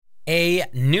A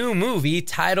new movie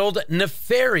titled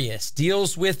Nefarious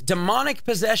deals with demonic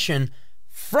possession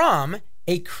from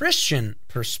a Christian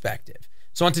perspective.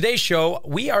 So on today's show,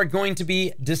 we are going to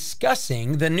be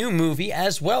discussing the new movie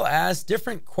as well as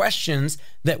different questions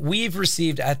that we've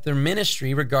received at their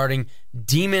ministry regarding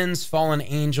demons, fallen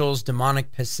angels,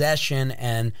 demonic possession,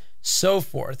 and so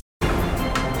forth.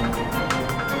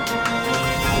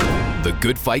 The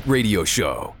Good Fight Radio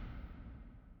Show.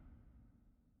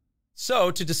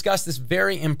 So to discuss this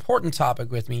very important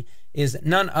topic with me is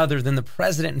none other than the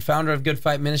president and founder of Good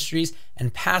Fight Ministries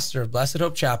and pastor of Blessed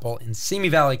Hope Chapel in Simi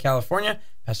Valley, California,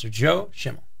 Pastor Joe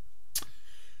Schimmel.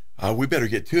 We better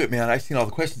get to it, man. I've seen all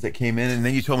the questions that came in, and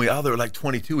then you told me, there were like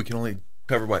 22. We can only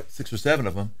cover, 6 or 7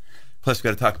 of them. Plus, we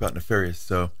got to talk about Nefarious.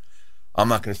 So I'm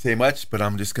not going to say much, but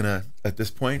I'm just going to, at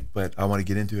this point, but I want to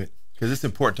get into it because it's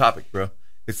an important topic, bro.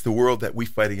 It's the world that we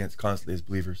fight against constantly as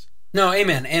believers. No,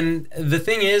 amen. And the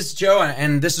thing is, Joe,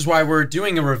 and this is why we're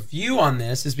doing a review on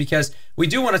this, is because we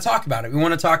do want to talk about it. We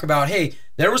want to talk about, hey,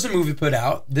 there was a movie put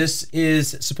out. This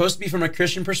is supposed to be from a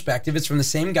Christian perspective. It's from the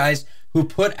same guys who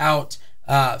put out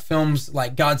films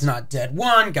like God's Not Dead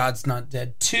 1, God's Not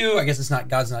Dead 2. I guess it's not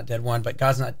God's Not Dead 1, but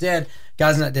God's Not Dead,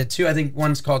 God's Not Dead 2. I think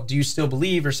one's called Do You Still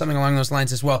Believe or something along those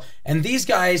lines as well. And these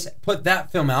guys put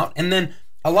that film out, and then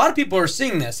a lot of people are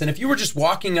seeing this. And if you were just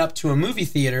walking up to a movie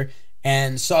theater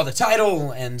and saw the title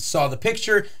and saw the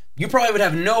picture, you probably would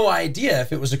have no idea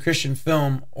if it was a Christian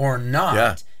film or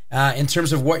not, in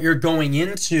terms of what you're going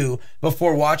into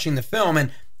before watching the film.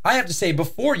 And I have to say,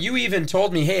 before you even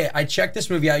told me, hey, I checked this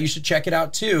movie out, you should check it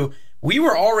out too, we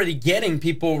were already getting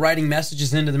people writing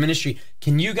messages into the ministry.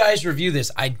 Can you guys review this?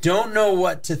 I don't know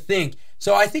what to think.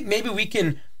 So I think maybe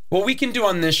what we can do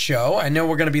on this show, I know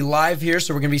we're going to be live here,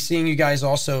 so we're going to be seeing you guys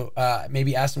also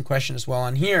maybe ask some questions as well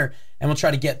on here, and we'll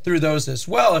try to get through those as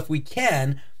well if we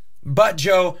can. But,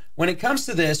 Joe, when it comes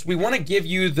to this, we want to give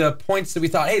you the points that we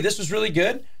thought, hey, this was really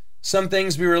good. Some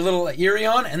things we were a little eerie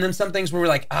on, and then some things where we're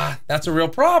like, that's a real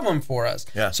problem for us.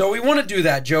 Yeah. So we want to do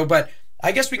that, Joe, but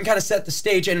I guess we can kind of set the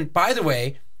stage. And by the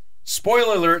way,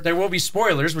 spoiler alert, there will be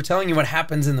spoilers. We're telling you what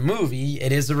happens in the movie.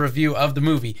 It is a review of the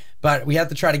movie, but we have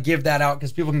to try to give that out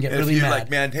because people can get really mad.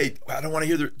 Like, man, hey, I don't want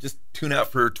to hear just tune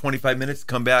out for 25 minutes,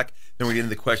 come back, then we get into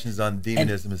the questions on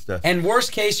demonism and stuff. And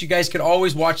worst case, you guys could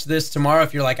always watch this tomorrow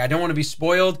if you're like, I don't want to be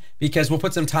spoiled, because we'll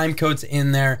put some time codes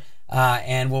in there,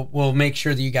 and we'll make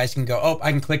sure that you guys can go,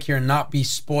 I can click here and not be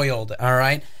spoiled, all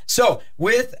right? So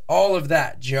with all of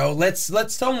that, Joe, let's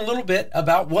tell them a little bit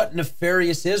about what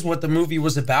Nefarious is, what the movie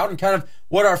was about, and kind of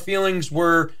what our feelings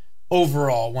were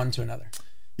overall, one to another.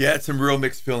 Yeah, it's some real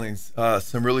mixed feelings,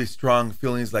 some really strong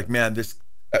feelings like, man, this,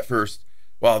 at first,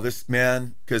 this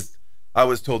man, because I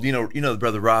was told, you know,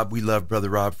 Brother Rob, we love Brother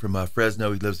Rob from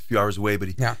Fresno. He lives a few hours away, but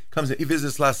he comes in, he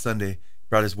visits us last Sunday,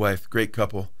 brought his wife, great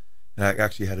couple, and I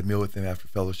actually had a meal with them after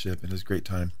fellowship, and it was a great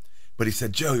time. But he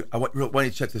said, Joe, why don't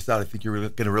you check this out? I think you're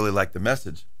going to really like the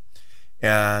message.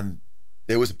 And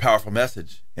it was a powerful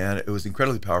message, and it was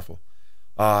incredibly powerful.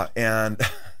 Spoiler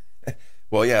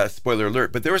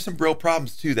alert, but there were some real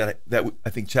problems too that I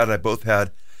think Chad and I both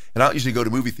had. And I don't usually go to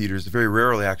movie theaters, very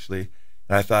rarely actually.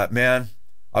 And I thought, man,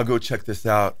 I'll go check this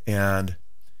out, and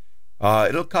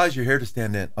it'll cause your hair to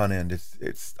stand on end.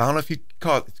 It's I don't know if you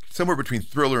call it, it's somewhere between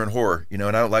thriller and horror, and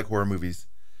I don't like horror movies.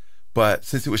 But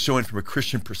since it was showing from a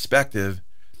Christian perspective,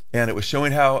 and it was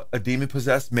showing how a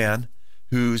demon-possessed man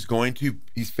he's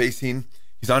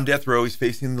on death row, he's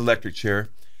facing the electric chair,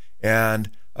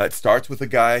 and it starts with a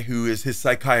guy who is his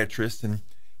psychiatrist, and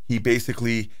he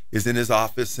basically is in his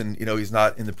office, and he's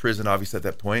not in the prison obviously at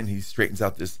that point, and he straightens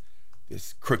out this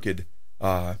crooked,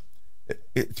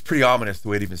 it's pretty ominous the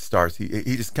way it even starts.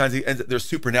 He just kind of ends up, there's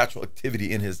supernatural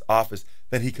activity in his office,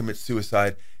 then he commits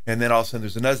suicide, and then all of a sudden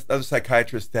there's another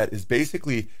psychiatrist that is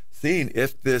basically seeing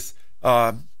if this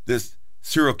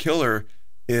serial killer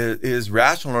is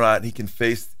rational or not, and he can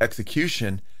face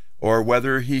execution, or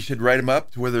whether he should write him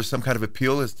up to whether there's some kind of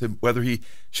appeal as to whether he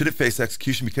shouldn't face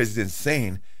execution because he's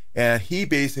insane. And he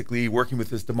basically, working with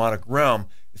this demonic realm,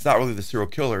 it's not really the serial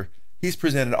killer. He's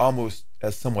presented almost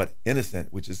as somewhat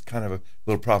innocent, which is kind of a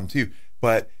little problem too.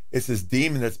 But it's this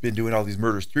demon that's been doing all these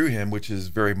murders through him, which is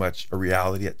very much a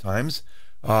reality at times,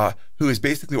 who is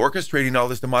basically orchestrating all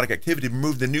this demonic activity to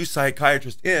move the new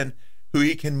psychiatrist in, who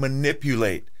he can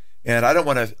manipulate. And I don't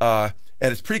want to,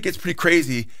 and it gets pretty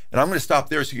crazy. And I'm going to stop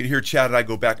there so you can hear Chad and I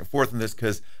go back and forth on this,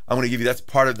 because I'm going to give you, that's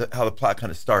part of how the plot kind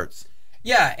of starts.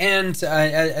 Yeah, and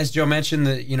as Joe mentioned,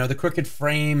 the crooked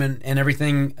frame and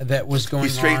everything that was going on.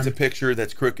 He straightens a picture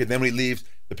that's crooked. Then when he leaves,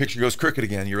 the picture goes crooked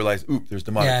again. You realize, there's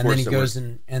demonic force. Yeah, and then he goes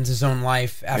and ends his own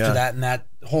life after that. And that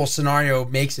whole scenario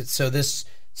makes it so this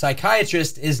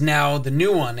psychiatrist is now the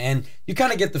new one. And you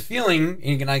kind of get the feeling,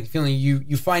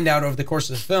 you find out over the course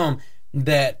of the film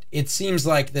that it seems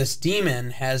like this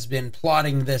demon has been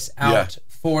plotting this out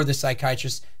for the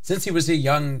psychiatrist since he was a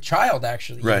young child,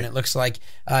 actually. Right. And it looks like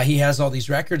he has all these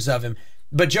records of him.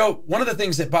 But Joe, one of the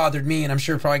things that bothered me, and I'm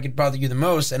sure probably could bother you the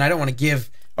most, and I don't want to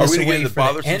give this away Are we going to get into for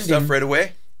bothersome ending. stuff right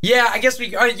away? Yeah, I guess we.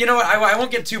 You know what? I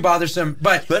won't get too bothersome,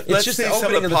 but Let's just say the some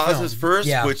opening of the positives film. first.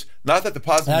 Yeah. Which, not that the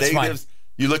positive That's negatives,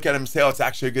 you look at them and say, "Oh, it's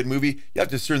actually a good movie." You have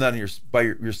to discern that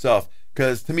yourself.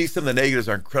 Because to me, some of the negatives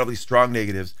are incredibly strong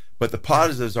negatives, but the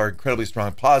positives are incredibly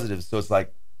strong positives. So it's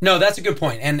like, no, that's a good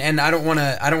point, and I don't want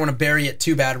to bury it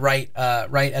too bad right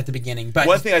at the beginning. But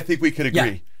one thing I think we could agree,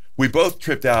 Yeah. we both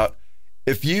tripped out.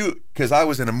 Because I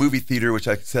was in a movie theater, which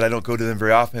I said I don't go to them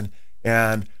very often,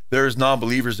 and there's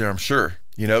non-believers there, I'm sure,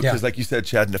 because like you said,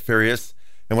 Chad, Nefarious.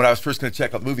 And when I was first going to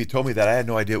check out the movie, he told me that I had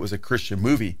no idea it was a Christian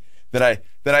movie. Then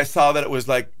I saw that it was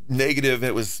like negative.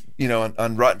 It was,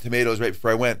 on Rotten Tomatoes right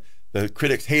before I went. The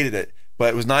critics hated it,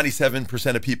 but it was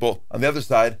 97% of people on the other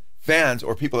side, fans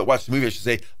or people that watched the movie, I should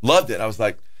say, loved it. I was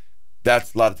like,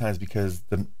 that's a lot of times because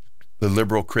the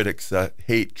liberal critics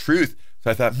hate truth. So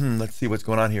I thought, let's see what's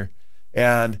going on here.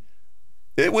 And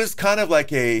it was kind of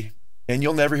like and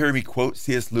you'll never hear me quote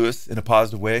C.S. Lewis in a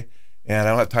positive way. And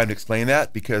I don't have time to explain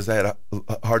that because I had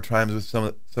a hard time with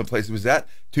some places it was at,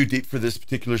 too deep for this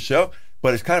particular show.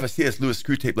 But it's kind of a C.S. Lewis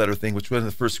screw tape letter thing, which was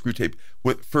the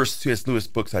first C.S. Lewis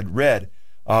books I'd read.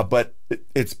 But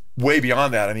it's way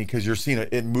beyond that. I mean, because you're seeing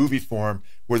it in movie form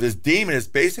where this demon is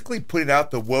basically putting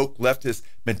out the woke leftist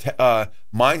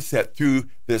mindset through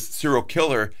this serial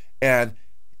killer and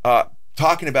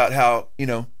talking about how,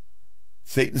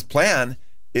 Satan's plan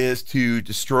is to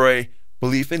destroy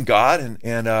belief in God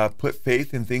and put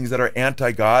faith in things that are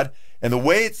anti-God. And the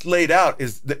way it's laid out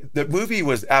is the movie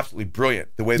was absolutely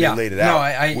brilliant, the way they laid it out. No,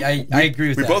 I agree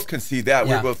with that. We both concede that.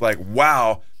 Yeah. We're both like,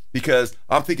 wow, because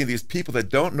I'm thinking these people that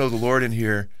don't know the Lord in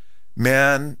here,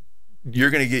 man, you're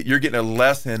getting a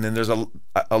lesson, and there's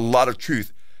a lot of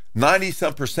truth.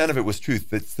 90-some% of it was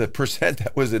truth. It's the percent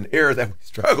that was an error that we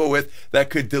struggle with that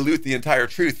could dilute the entire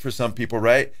truth for some people,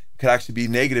 right? It could actually be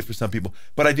negative for some people.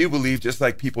 But I do believe, just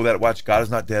like people that watch God is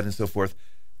Not Dead and so forth,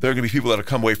 there are going to be people that will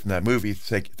come away from that movie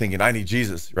thinking, I need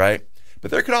Jesus, right?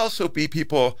 But there could also be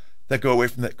people that go away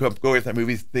from that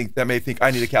movie may think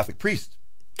I need a Catholic priest,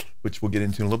 which we'll get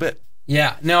into in a little bit.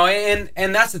 Yeah, no, and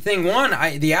that's the thing. One,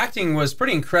 the acting was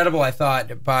pretty incredible, I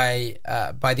thought, by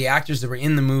the actors that were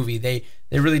in the movie. They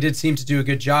really did seem to do a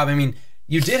good job. I mean,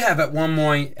 you did have at one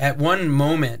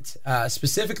moment,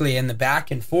 specifically in the back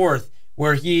and forth,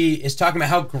 where he is talking about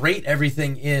how great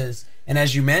everything is, and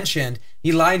as you mentioned,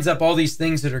 he lines up all these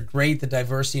things that are great, the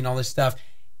diversity and all this stuff,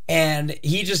 and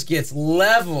he just gets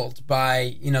leveled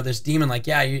by this demon. Like,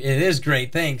 yeah, it is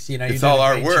great. Thanks. It's all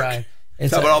our work.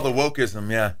 It's about all the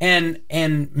wokeism, yeah.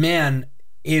 And man,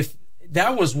 if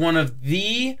that was one of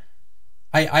the,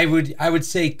 I would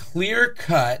say clear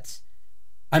cut.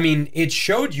 I mean, it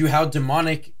showed you how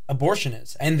demonic abortion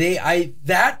is, and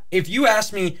if you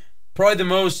ask me, probably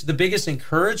the biggest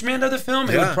encouragement of the film,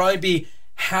 it would probably be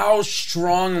how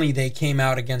strongly they came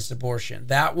out against abortion.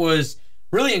 That was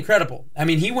really incredible. I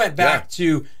mean, he went back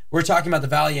to, we're talking about the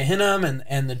Valley of Hinnom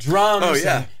and the drums. Oh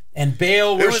yeah. And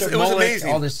Baal worship, it was Moloch,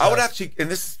 amazing. all this stuff. I would actually, and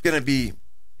this is going to be,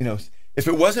 if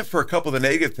it wasn't for a couple of the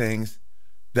negative things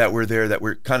that were there that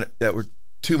were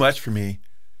too much for me,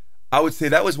 I would say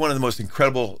that was one of the most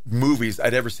incredible movies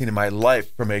I'd ever seen in my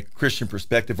life from a Christian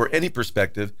perspective or any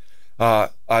perspective. I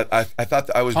thought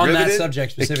that I was on riveted. that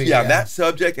subject specifically. Yeah, that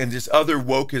subject and just other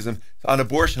wokeism on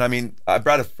abortion. I mean, I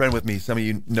brought a friend with me. Some of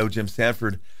you know Jim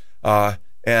Sanford,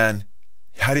 and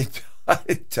I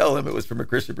didn't tell him it was from a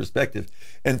Christian perspective.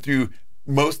 And through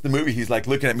most of the movie, he's like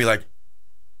looking at me like,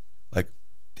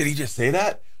 did he just say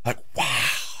that? Like,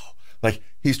 wow. Like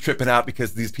he's tripping out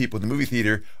because these people in the movie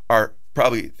theater are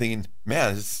probably thinking,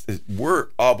 man, we're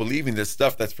all believing this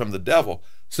stuff that's from the devil.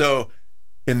 So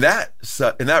in that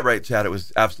right, Chad, it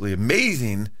was absolutely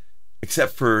amazing,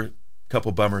 except for a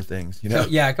couple bummer things, So,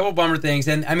 yeah, a couple bummer things.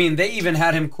 And I mean, they even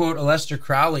had him quote Aleister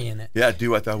Crowley in it. Yeah,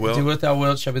 do what thou wilt. Do what thou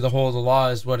wilt shall be the whole of the law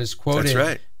is what is quoted That's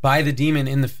right. by the demon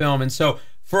in the film. And so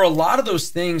for a lot of those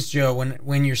things, Joe,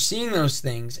 when you're seeing those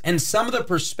things and some of the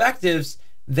perspectives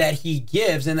that he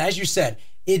gives, and as you said,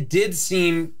 it did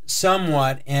seem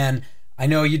somewhat, and I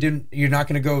know you're not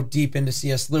going to go deep into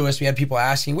C.S. Lewis. We had people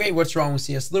asking, wait, what's wrong with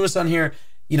C.S. Lewis on here?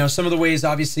 Some of the ways,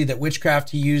 obviously, that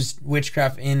he used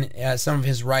witchcraft in some of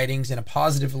his writings in a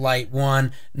positive light.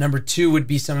 One. Number two would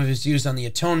be some of his views on the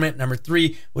atonement. Number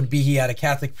three would be he had a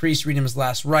Catholic priest read him his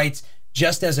last rites.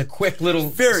 just as a quick little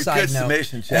Very side good note.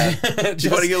 summation, Chad. If you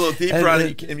want to get a little deeper on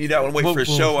it, and you don't want to wait for a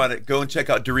show on it, go and check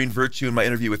out Doreen Virtue and my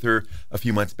interview with her a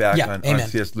few months back on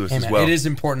C.S. Lewis as well. It is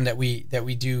important that we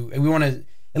do, and we want to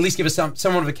at least give us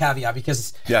somewhat of a caveat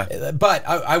because, but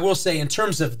I will say in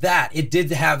terms of that, it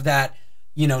did have that,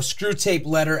 screw tape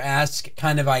letter-esque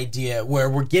kind of idea where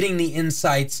we're getting the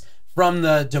insights from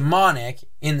the demonic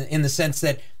in the sense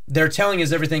that they're telling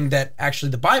us everything that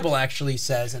actually the Bible actually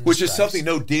says. And which is something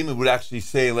no demon would actually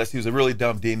say unless he was a really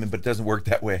dumb demon, but it doesn't work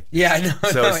that way. Yeah, I know.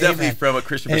 So it's definitely from a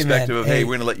Christian perspective of, hey, we're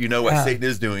going to let you know what Satan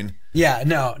is doing. Yeah,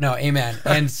 no, amen.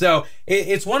 And so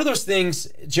it's one of those things,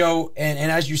 Joe,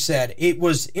 and as you said, it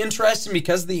was interesting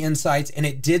because of the insights, and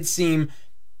it did seem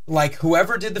like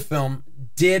whoever did the film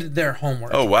did their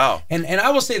homework. Oh, wow. And I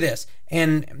will say this,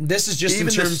 and this is just even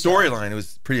in terms the storyline, it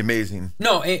was pretty amazing.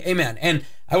 No, amen. And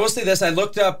I will say this, I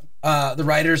looked up the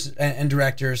writers and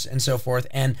directors and so forth,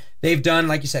 and they've done,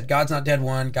 like you said, God's Not Dead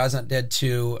 1, God's Not Dead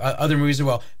 2, other movies as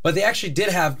well, but they actually did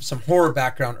have some horror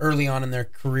background early on in their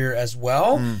career as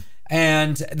well.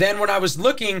 And then when I was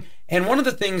looking, and one of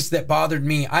the things that bothered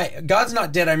me, God's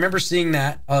Not Dead, I remember seeing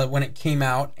that when it came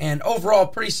out, and overall,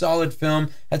 pretty solid film,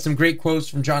 had some great quotes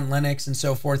from John Lennox and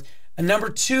so forth. And number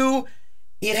 2,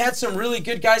 it had some really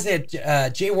good guys. They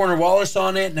had J. Warner Wallace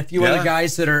on it, and a few other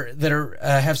guys that are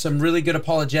have some really good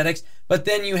apologetics. But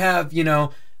then you have,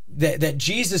 that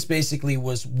Jesus basically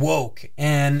was woke,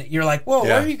 and you're like, whoa,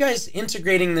 why are you guys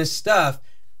integrating this stuff?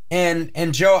 And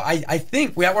Joe, I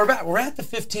think we're at the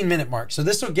 15-minute mark, so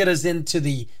this will get us into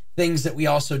the things that we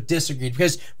also disagreed,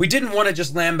 because we didn't want to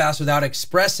just lambast without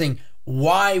expressing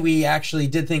why we actually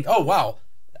did think, oh wow.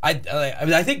 I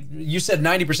think you said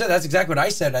 90%. That's exactly what I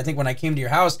said. I think when I came to your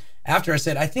house after, I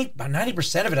said, I think about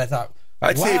 90% of it, I thought,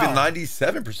 I'd say even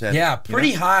 97%. Yeah,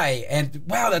 pretty high. And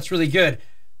wow, that's really good.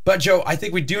 But Joe, I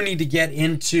think we do need to get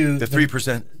into the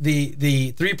 3%.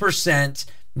 The 3%,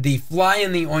 the fly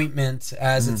in the ointment,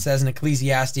 as it says in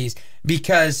Ecclesiastes,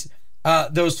 because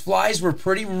those flies were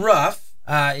pretty rough,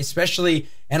 especially,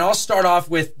 and I'll start off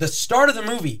with the start of the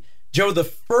movie. Joe, the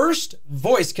first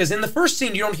voice, because in the first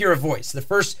scene, you don't hear a voice.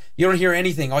 You don't hear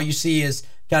anything. All you see is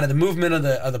kind of the movement of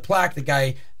the plaque. The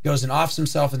guy goes and offs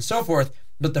himself and so forth.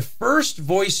 But the first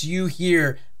voice you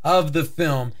hear of the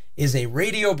film is a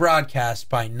radio broadcast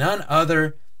by none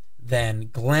other than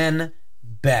Glenn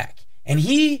Beck. And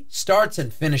he starts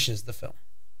and finishes the film.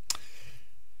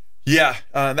 Yeah,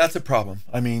 that's a problem.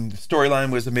 I mean, the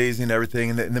storyline was amazing and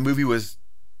everything. And the movie was...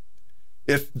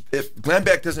 If Glenn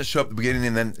Beck doesn't show up at the beginning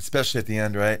and then especially at the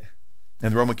end, right?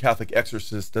 And the Roman Catholic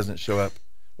exorcist doesn't show up,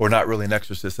 or not really an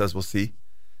exorcist, as we'll see.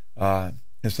 And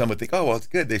some would think, oh, well, it's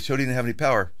good. They showed he didn't have any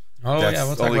power. Oh, yeah,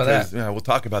 we'll talk about that. Yeah, we'll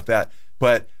talk about that.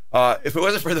 But if it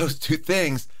wasn't for those two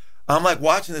things, I'm like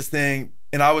watching this thing,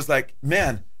 and I was like,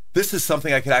 man, this is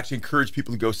something I could actually encourage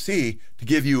people to go see, to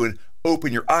give you an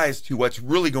open your eyes to what's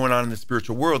really going on in the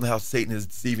spiritual world and how Satan is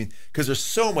deceiving, because there's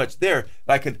so much there.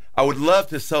 I would love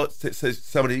to sell it to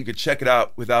somebody you could check it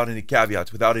out without any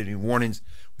caveats, without any warnings,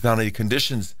 without any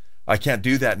conditions. I can't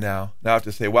do that now. Now I have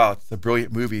to say, wow, it's a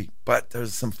brilliant movie, but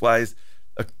there's some flies,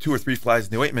 2 or 3 flies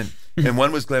in the ointment. And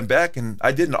one was Glenn Beck, and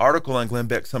I did an article on Glenn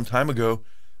Beck some time ago.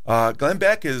 Glenn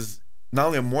Beck is not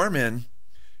only a Mormon,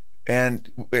 and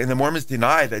the Mormons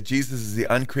deny that Jesus is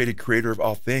the uncreated creator of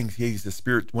all things. He's the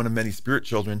spirit, one of many spirit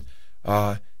children,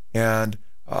 and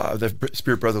the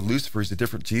spirit brother Lucifer is a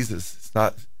different Jesus. It's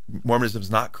not, Mormonism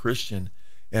is not Christian.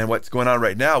 And what's going on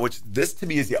right now, which this to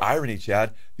me is the irony,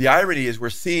 Chad. The irony is we're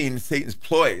seeing Satan's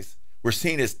ploys. We're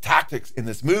seeing his tactics in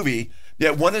this movie.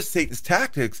 Yet one of Satan's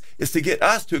tactics is to get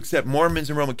us to accept Mormons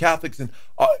and Roman Catholics and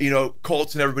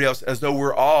cults and everybody else as though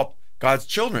we're all God's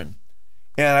children.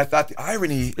 And I thought the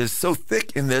irony is so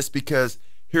thick in this, because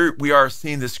here we are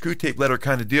seeing this screw tape letter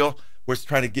kind of deal where it's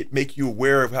trying to make you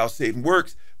aware of how Satan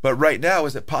works. But right now,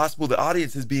 is it possible the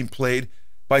audience is being played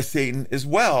by Satan as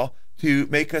well to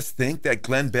make us think that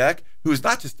Glenn Beck, who is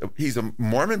not just, he's a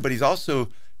Mormon, but he's also,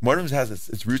 Mormonism has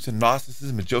its roots in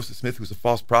Gnosticism, and Joseph Smith, who was a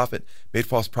false prophet, made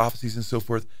false prophecies and so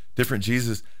forth, different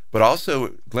Jesus. But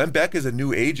also, Glenn Beck is a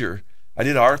New Ager. I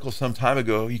did an article some time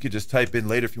ago. You could just type in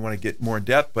later if you want to get more in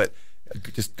depth, but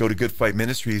just go to Good Fight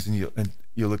Ministries and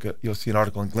you'll see an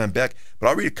article on Glenn Beck. But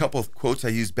I'll read a couple of quotes I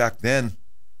used back then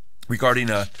regarding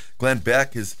Glenn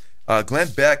Beck. Glenn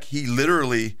Beck, he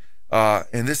literally,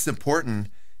 and this is important,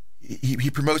 he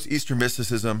promotes Eastern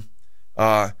mysticism.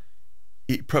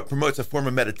 He promotes a form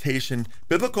of meditation,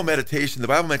 biblical meditation. The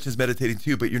Bible mentions meditating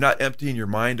too, but you're not emptying your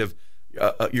mind of,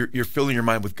 you're filling your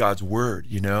mind with God's word,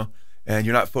 and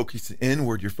you're not focused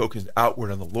inward, you're focused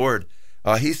outward on the Lord.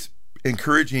 He's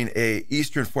encouraging a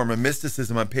Eastern form of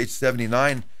mysticism on page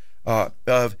 79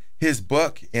 of his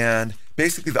book, and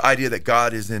basically the idea that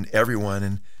God is in everyone.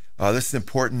 And this is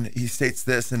important. He states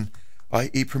this, and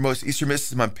he promotes Easter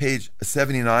Mysticism on page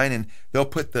 79, and they'll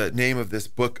put the name of this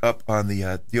book up on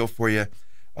the deal for you.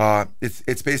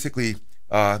 It's basically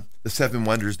the 7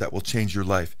 wonders that will change your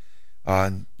life.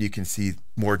 And you can see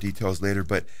more details later.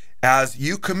 But as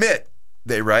you commit,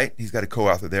 they write, he's got a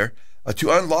co-author there,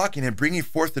 to unlocking and bringing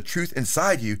forth the truth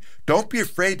inside you, don't be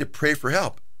afraid to pray for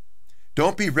help.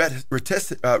 Don't be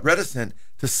reticent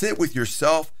to sit with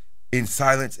yourself in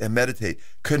silence and meditate.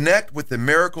 Connect with the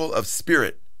miracle of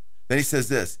spirit. Then he says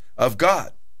this, of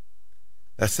God.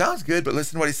 That sounds good, but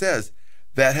listen to what he says.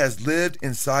 That has lived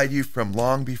inside you from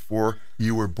long before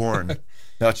you were born.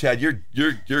 Now, Chad,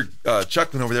 you're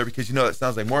chuckling over there because you know that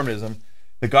sounds like Mormonism.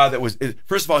 The God that was,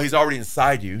 first of all, he's already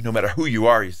inside you, no matter who you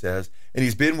are, he says, and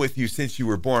he's been with you since you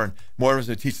were born.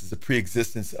 Mormonism teaches the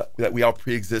pre-existence, that we all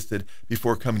pre-existed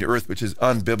before coming to earth, which is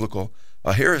unbiblical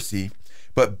heresy.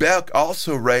 But Beck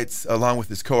also writes, along with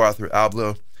his co-author,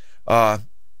 Ablo, that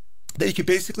you can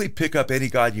basically pick up any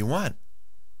God you want.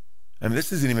 I mean,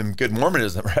 this isn't even good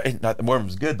Mormonism, right? Not that Mormonism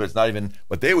is good, but it's not even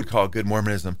what they would call good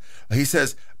Mormonism. He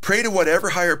says, pray to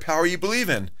whatever higher power you believe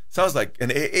in. Sounds like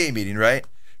an AA meeting, right?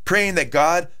 Praying that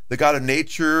God, the God of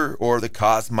nature or the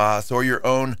cosmos or your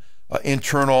own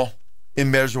internal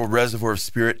immeasurable reservoir of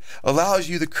spirit, allows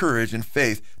you the courage and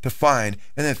faith to find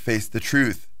and then face the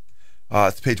truth.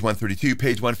 It's page 132,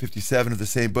 page 157 of the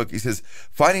same book. He says,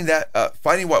 finding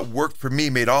what worked for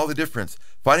me made all the difference.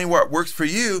 Finding what works for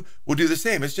you will do the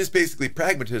same. It's just basically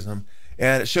pragmatism.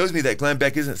 And it shows me that Glenn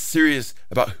Beck isn't serious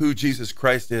about who Jesus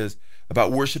Christ is,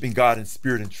 about worshiping God in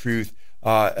spirit and truth,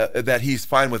 that he's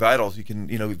fine with idols.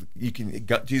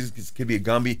 Jesus can be a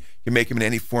Gumby. You can make him in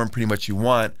any form pretty much you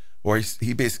want. Or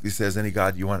he basically says any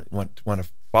God you want to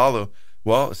follow.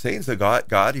 Well, Satan's the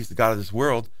God. He's the God of this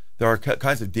world. There are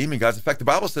kinds of demon gods. In fact, the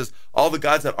Bible says all the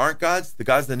gods that aren't gods, the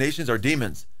gods of the nations, are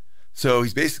demons. So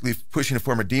he's basically pushing a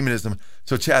form of demonism.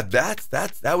 So Chad,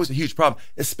 that was a huge problem,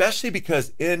 especially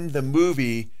because in the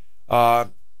movie,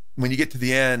 when you get to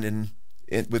the end and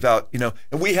without,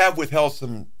 and we have withheld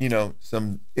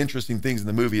some interesting things in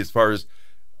the movie as far as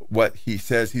what he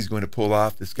says he's going to pull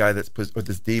off, this guy that's put, or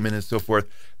this demon and so forth,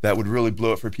 that would really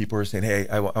blow it for people who are saying, hey,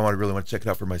 I really want to check it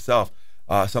out for myself.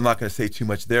 So I'm not going to say too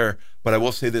much there, but I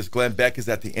will say this: Glenn Beck is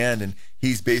at the end, and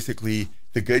he's basically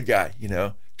the good guy,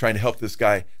 trying to help this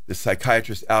guy, this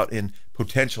psychiatrist, out in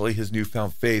potentially his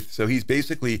newfound faith. So he's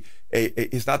basically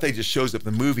it's not that he just shows up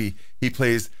in the movie; he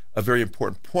plays a very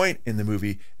important point in the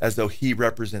movie as though he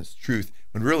represents truth,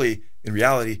 when really, in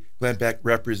reality, Glenn Beck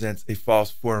represents a false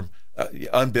form,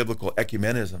 unbiblical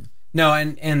ecumenism. No,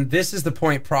 and this is the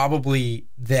point probably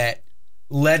that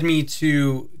led me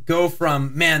to go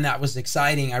from, man, that was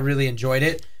exciting, I really enjoyed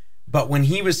it, but when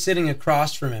he was sitting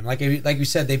across from him, like you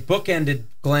said, they bookended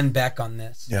Glenn Beck on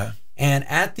this. Yeah. And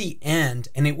at the end,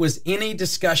 and it was in a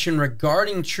discussion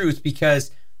regarding truth,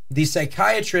 because the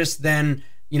psychiatrist then,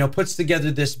 puts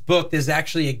together this book that's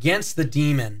actually against the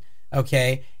demon,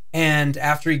 okay? And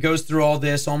after he goes through all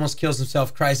this, almost kills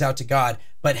himself, cries out to God,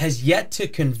 but has yet to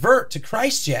convert to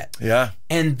Christ yet. Yeah.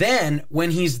 And then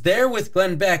when he's there with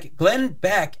Glenn Beck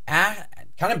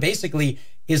kind of basically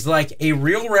is like a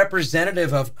real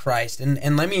representative of Christ.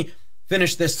 And let me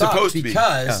finish this thought,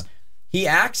 because he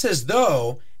acts as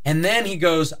though, and then he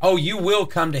goes, oh, you will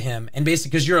come to him. And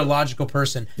basically, because you're a logical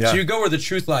person. Yeah. So you go where the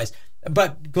truth lies.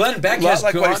 But Glenn Beck has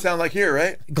like what he sound like here,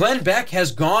 right? Glenn Beck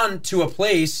has gone to a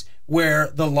place where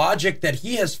the logic that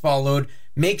he has followed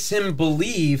makes him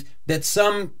believe that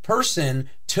some person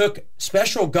took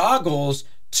special goggles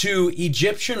to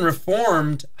Egyptian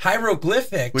reformed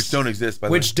hieroglyphics, which don't exist, by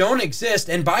the way. Which don't exist.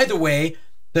 And by the way,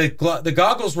 the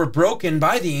goggles were broken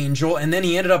by the angel, and then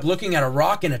he ended up looking at a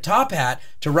rock and a top hat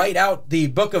to write out the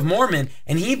Book of Mormon,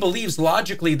 and he believes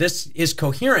logically this is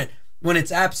coherent, when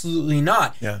it's absolutely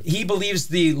not. Yeah. He believes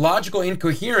the logical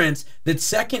incoherence that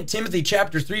 2 Timothy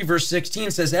chapter 3 verse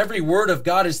 16 says every word of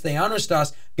God is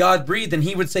theanostos, God breathed, and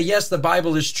he would say, yes, the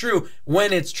Bible is true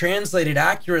when it's translated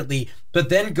accurately, but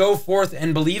then go forth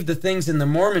and believe the things in the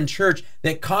Mormon church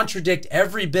that contradict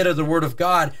every bit of the word of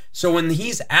God. So when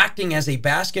he's acting as a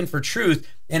bastion for truth,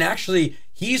 and actually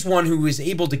he's one who is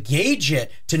able to gauge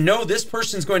it, to know this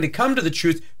person's going to come to the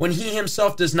truth when he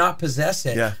himself does not possess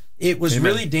it. Yeah. It was Amen.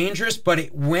 really dangerous, but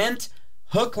it went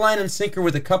hook, line, and sinker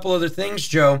with a couple other things,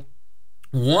 Joe.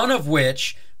 One of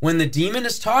which, when the demon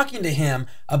is talking to him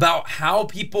about how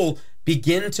people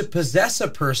begin to possess a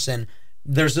person,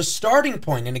 there's a starting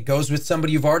point, and it goes with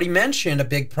somebody you've already mentioned, a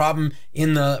big problem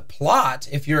in the plot,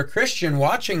 if you're a Christian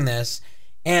watching this,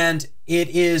 and it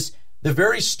is the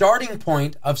very starting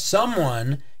point of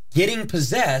someone getting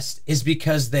possessed is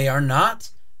because they are not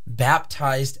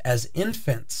baptized as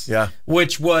infants. Yeah.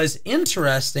 Which was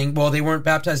interesting. Well, they weren't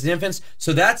baptized as infants,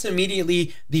 so that's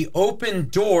immediately the open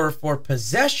door for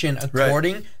possession,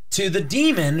 according to the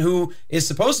demon, who is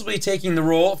supposedly taking the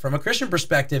role from a Christian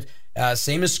perspective,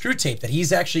 same as Screw Tape, that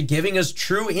he's actually giving us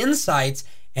true insights.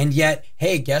 And yet,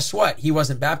 hey, guess what? He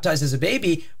wasn't baptized as a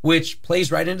baby, which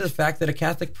plays right into the fact that a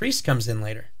Catholic priest comes in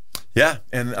later. Yeah,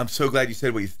 and I'm so glad you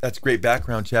said that's great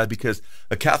background, Chad, because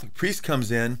a Catholic priest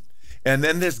comes in, and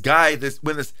then this guy,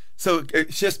 so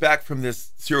it shifts back from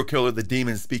this serial killer, the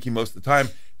demon speaking most of the time,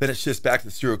 then it shifts back to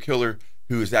the serial killer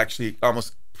who is actually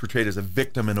almost portrayed as a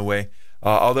victim in a way.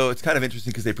 Although it's kind of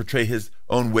interesting because they portray his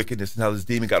own wickedness and how this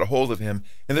demon got a hold of him.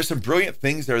 And there's some brilliant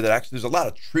things there that actually, there's a lot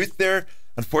of truth there.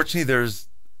 Unfortunately, there's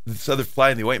this other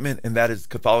fly in the ointment, and that is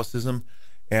Catholicism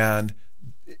and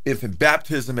infant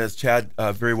baptism, as Chad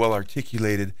very well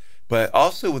articulated. But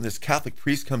also when this Catholic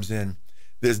priest comes in,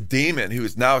 this demon who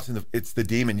is now, it's the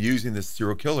demon using this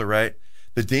serial killer, right?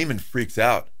 The demon freaks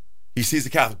out. He sees the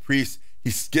Catholic priest,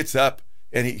 he gets up,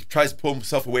 and he tries to pull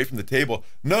himself away from the table.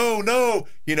 No, kind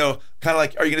of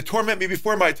like, are you going to torment me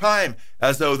before my time?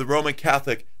 As though the Roman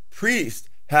Catholic priest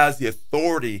has the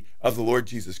authority of the Lord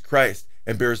Jesus Christ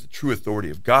and bears the true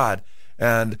authority of God.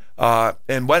 And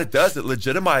what it does, it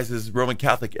legitimizes Roman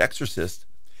Catholic exorcists.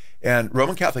 And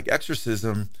Roman Catholic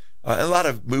exorcism, and a lot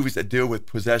of movies that deal with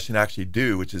possession actually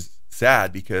do, which is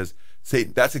sad because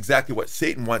Satan, that's exactly what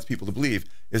Satan wants people to believe,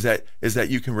 is that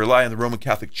you can rely on the Roman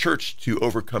Catholic Church to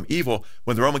overcome evil,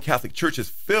 when the Roman Catholic Church is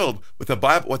filled with the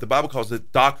Bible, what the Bible calls the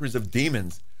doctrines of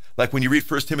demons. Like when you read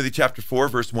 1 Timothy chapter 4,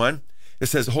 verse 1, it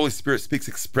says the Holy Spirit speaks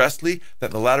expressly that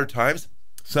in the latter times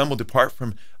some will depart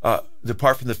from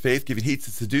the faith, giving heed to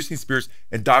seducing spirits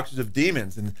and doctrines of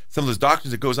demons. And some of those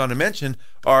doctrines it goes on to mention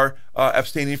are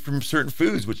abstaining from certain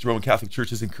foods, which the Roman Catholic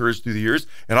Church has encouraged through the years,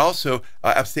 and also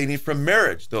abstaining from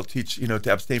marriage. They'll teach,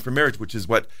 to abstain from marriage, which is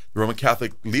what the Roman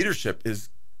Catholic leadership is.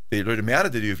 They're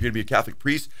demanded to do. If you're going to be a Catholic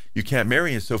priest, you can't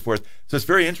marry and so forth. So it's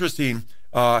very interesting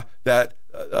that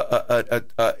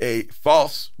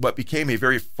what became a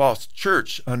very false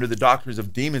church under the doctrines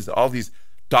of demons, all these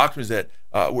doctrines that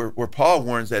where Paul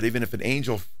warns that even if an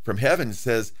angel from heaven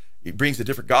says he brings a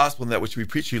different gospel than that which we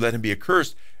preach, you let him be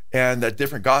accursed, and that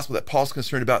different gospel that Paul's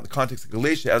concerned about in the context of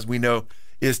Galatia, as we know,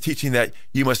 is teaching that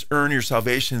you must earn your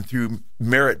salvation through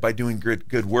merit by doing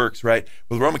good works, right?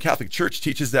 Well, the Roman Catholic Church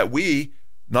teaches that we,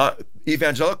 not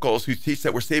evangelicals who teach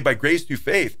that we're saved by grace through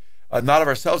faith, not of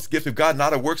ourselves, the gift of God,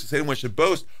 not of works, that anyone should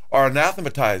boast, are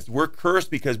anathematized. We're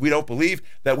cursed because we don't believe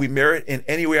that we merit in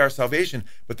any way our salvation,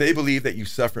 but they believe that you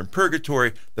suffer in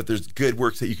purgatory, that there's good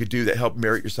works that you could do that help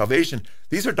merit your salvation.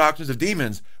 These are doctrines of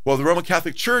demons. Well, the Roman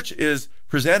Catholic Church is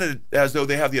presented as though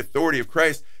they have the authority of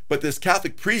Christ, but this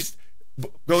Catholic priest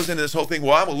goes into this whole thing,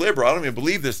 well, I'm a liberal, I don't even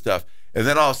believe this stuff. And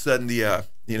then all of a sudden the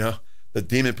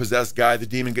demon-possessed guy, the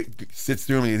demon sits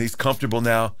through him, and he's comfortable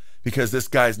now because this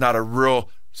guy is not a real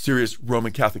serious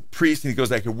Roman Catholic priest, and he goes,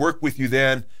 I could work with you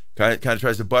then, kind of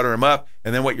tries to butter him up.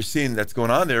 And then what you're seeing that's going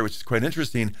on there, which is quite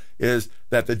interesting, is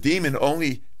that the demon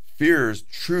only fears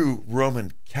true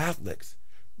Roman Catholics.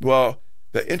 Well,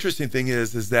 the interesting thing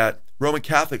is that Roman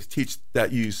Catholics teach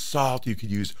that you use salt, you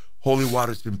could use holy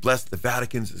water. It's been blessed. The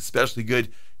Vatican's especially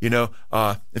good. In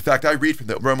fact, I read from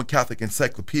the Roman Catholic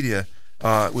Encyclopedia,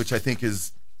 which I think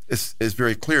is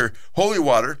very clear. Holy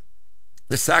water,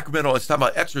 the sacramental, it's talking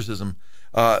about exorcism.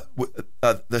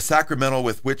 The sacramental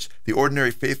with which the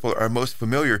ordinary faithful are most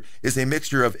familiar is a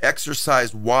mixture of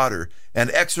exorcised water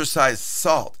and exorcised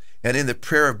salt. And in the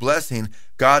prayer of blessing,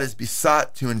 God is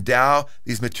besought to endow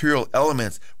these material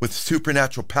elements with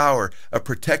supernatural power of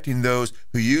protecting those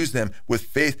who use them with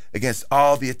faith against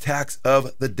all the attacks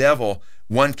of the devil.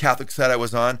 One Catholic site I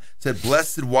was on said,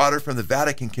 blessed water from the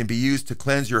Vatican can be used to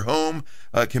cleanse your home,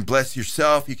 can bless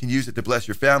yourself, you can use it to bless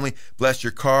your family, bless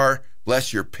your car,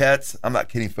 bless your pets. I'm not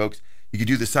kidding, folks. You can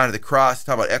do the sign of the cross.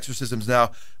 Talk about exorcisms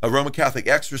now. A Roman Catholic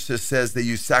exorcist says they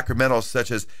use sacramentals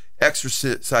such as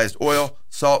exorcised oil,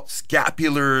 salt,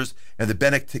 scapulars, and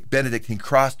the Benedictine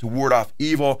cross to ward off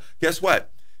evil. Guess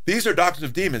what? These are doctrines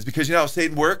of demons, because you know how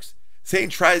Satan works? Satan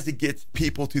tries to get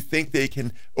people to think they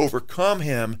can overcome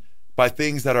him by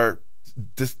things that are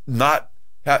that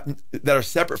are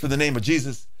separate from the name of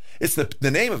Jesus. It's the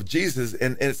name of Jesus,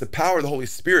 and it's the power of the Holy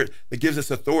Spirit that gives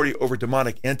us authority over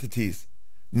demonic entities.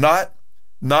 Not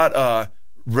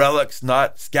relics,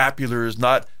 not scapulars,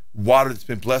 not water that's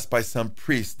been blessed by some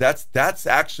priest. That's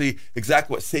actually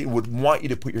exactly what Satan would want you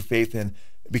to put your faith in,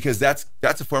 because that's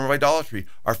a form of idolatry.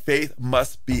 Our faith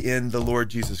must be in the Lord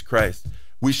Jesus Christ.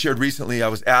 We shared recently, I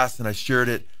was asked and I shared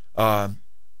it, I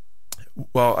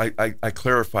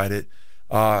clarified it.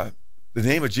 the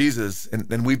name of Jesus,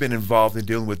 and we've been involved in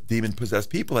dealing with demon-possessed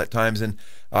people at times, and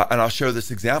I'll show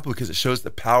this example because it shows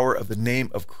the power of the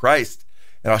name of Christ.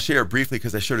 And I'll share it briefly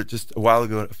because I shared it just a while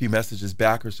ago, a few messages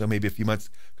back or so, maybe a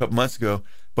couple months ago.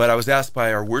 But I was asked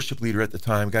by our worship leader at the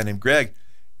time, a guy named Greg,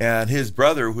 and his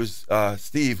brother, who's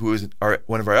Steve, who was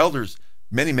one of our elders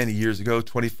many, many years ago,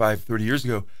 25, 30 years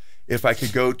ago, if I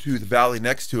could go to the valley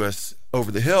next to us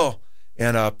over the hill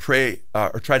and pray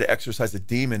or try to exorcise a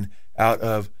demon out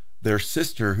of their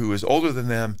sister who was older than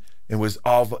them and was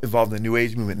all involved in the New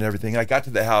Age movement and everything. I got to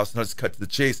the house, and I'll just cut to the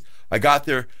chase. I got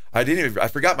there. I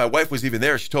forgot my wife was even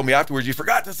there. She told me afterwards, "You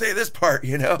forgot to say this part,"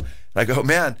 And I go,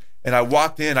 "Man." And I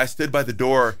walked in, I stood by the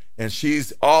door, and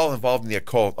she's all involved in the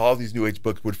occult. All these New Age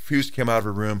books would fuse came out of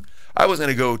her room. I wasn't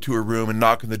going to go to her room and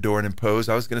knock on the door and impose.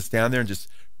 I was going to stand there and just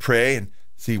pray and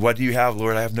see, "What do you have,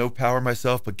 Lord? I have no power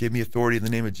myself, but give me authority in the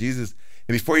name of Jesus."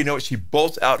 And before you know it, she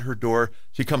bolts out her door.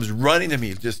 She comes running to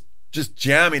me, just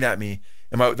jamming at me.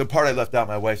 And the part I left out,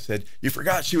 my wife said, "You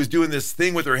forgot she was doing this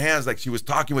thing with her hands, like she was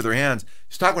talking with her hands.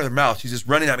 She's talking with her mouth. She's just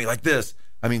running at me like this.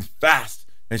 I mean, fast.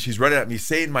 And she's running at me,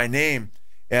 saying my name."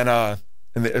 And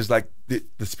it was like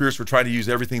the spirits were trying to use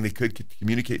everything they could to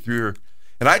communicate through her.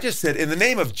 And I just said, "In the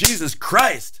name of Jesus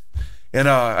Christ." And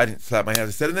I didn't slap my hands.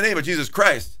 I said, "In the name of Jesus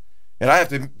Christ." And I have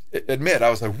to admit, I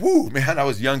was like, "Whoo, man!" I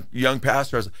was young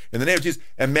pastor. I was like, "In the name of Jesus."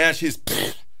 And man, she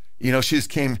just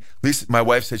came. At least my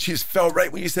wife said, she just fell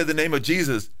right when you said the name of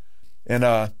Jesus,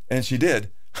 and she did.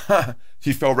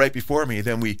 She fell right before me.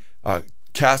 Then we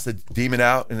cast the demon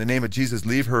out in the name of Jesus.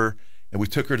 Leave her. And we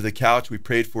took her to the couch. We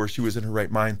prayed for her. She was in her right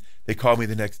mind. They called me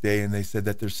the next day, and they said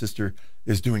that their sister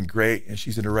is doing great, and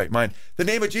she's in her right mind. The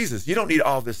name of Jesus. You don't need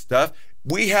all this stuff.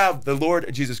 We have the Lord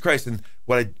Jesus Christ. And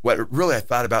what really I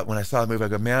thought about when I saw the movie, I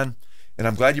go, man, and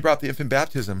I'm glad you brought up the infant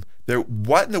baptism.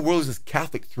 What in the world is this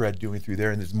Catholic thread doing through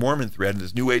there, and this Mormon thread, and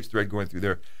this New Age thread going through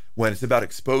there, when it's about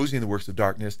exposing the works of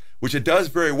darkness, which it does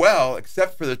very well,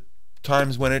 except for the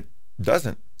times when it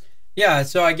doesn't. Yeah,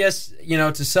 so I guess,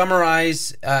 to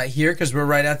summarize here, because we're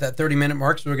right at that 30-minute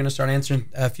mark, so we're going to start answering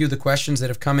a few of the questions that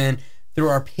have come in through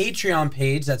our Patreon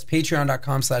page. That's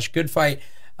patreon.com/goodfight.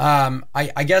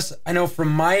 I guess I know from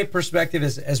my perspective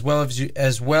as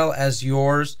well as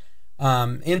yours,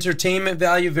 entertainment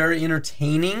value, very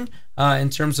entertaining in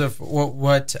terms of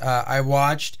what I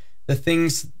watched. The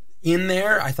things in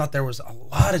there, I thought there was a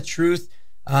lot of truth,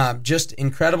 just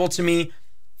incredible to me.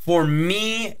 For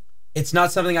me, it's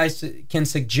not something I can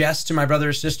suggest to my brother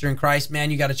or sister in Christ, "Man,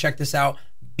 you got to check this out,"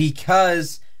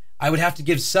 because I would have to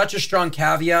give such a strong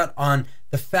caveat on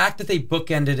the fact that they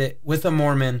bookended it with a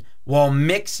Mormon while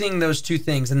mixing those two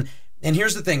things. And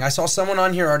here's the thing. I saw someone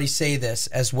on here already say this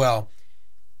as well.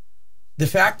 The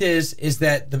fact is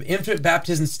that the infant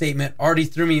baptism statement already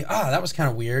threw me, that was kind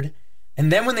of weird.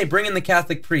 And then when they bring in the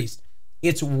Catholic priest,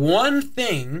 it's one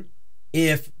thing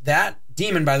if that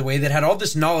demon, by the way, that had all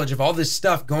this knowledge of all this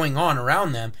stuff going on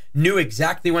around them, knew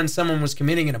exactly when someone was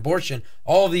committing an abortion,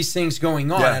 all of these things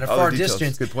going on at a far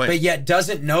distance, but yet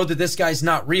doesn't know that this guy's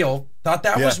not real. Thought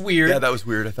that was weird. Yeah, that was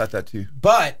weird. I thought that too.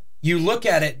 But you look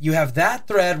at it, you have that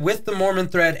thread with the Mormon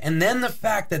thread, and then the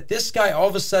fact that this guy all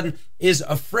of a sudden is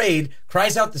afraid,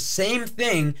 cries out the same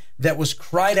thing that was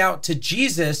cried out to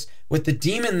Jesus with the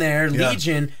demon there,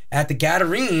 Legion, at the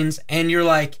Gadarenes, and you're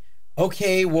like,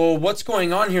 okay, well, what's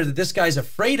going on here that this guy's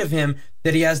afraid of him,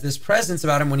 that he has this presence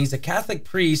about him when he's a Catholic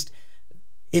priest?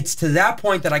 It's to that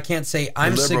point that I can't say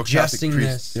I'm suggesting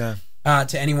this to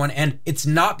anyone. And it's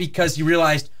not because he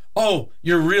realized,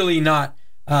 you're really not,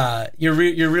 you're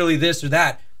really this or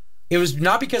that. It was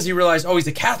not because he realized, he's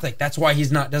a Catholic, that's why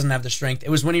doesn't have the strength. It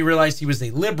was when he realized he was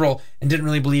a liberal and didn't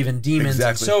really believe in demons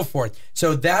and so forth.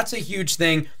 So that's a huge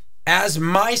thing. As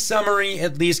my summary,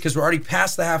 at least, because we're already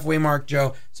past the halfway mark,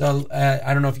 Joe. So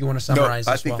I don't know if you want to summarize.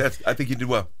 I think you did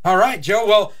well. All right, Joe.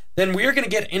 Well, then we are going to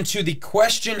get into the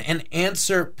question and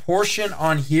answer portion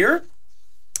on here.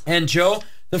 And Joe,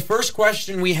 the first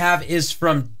question we have is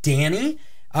from Danny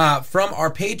from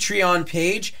our Patreon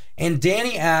page. And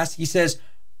Danny asks, he says,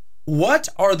 "What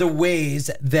are the ways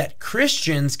that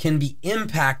Christians can be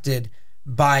impacted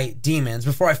by demons?"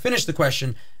 Before I finish the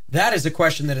question, that is a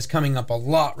question that is coming up a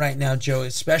lot right now, Joe,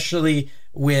 especially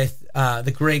with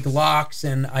the Greg Locks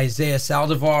and Isaiah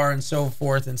Saldivar and so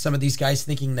forth, and some of these guys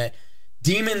thinking that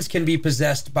demons can be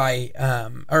possessed by,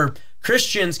 or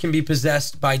Christians can be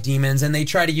possessed by demons, and they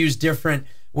try to use different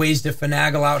ways to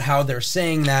finagle out how they're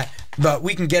saying that. But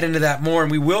we can get into that more,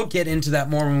 and we will get into that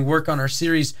more when we work on our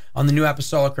series on the New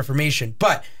Apostolic Reformation.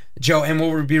 But, Joe, and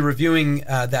we'll be reviewing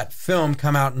that film,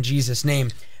 Come Out in Jesus'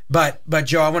 Name. But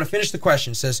Joe, I want to finish the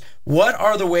question. It says, what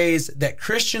are the ways that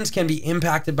Christians can be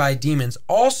impacted by demons?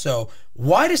 Also,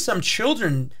 Why do some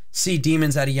children see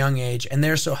demons at a young age and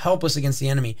they're so helpless against the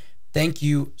enemy? Thank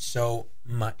you so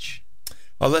much.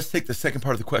 Let's take the second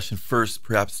part of the question first,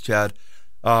 perhaps, Chad.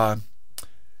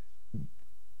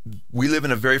 We live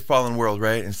in a very fallen world,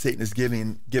 right? And Satan is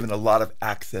given a lot of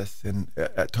access, and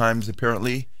at times,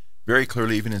 apparently, very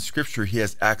clearly, even in Scripture, he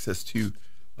has access to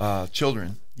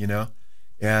children, you know.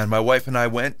 And my wife and I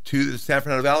went to the San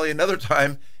Fernando Valley another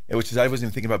time, which is, I wasn't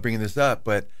even thinking about bringing this up,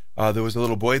 but there was a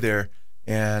little boy there,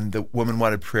 and the woman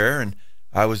wanted prayer, and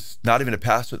I was not even a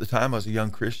pastor at the time. I was a young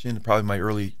Christian, probably in my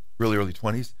early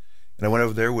 20s. And I went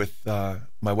over there with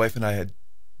my wife, and I had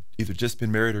either just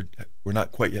been married or were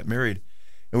not quite yet married.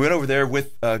 And we went over there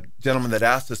with a gentleman that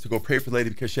asked us to go pray for the lady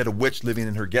because she had a witch living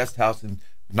in her guest house and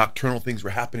nocturnal things were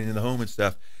happening in the home and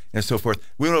stuff and so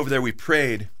forth. We went over there, we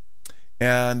prayed,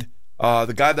 and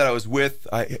the guy that I was with,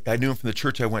 I knew him from the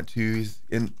church I went to. He's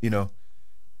in,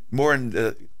 more in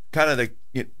the kind of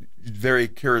the very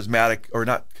charismatic, or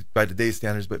not by today's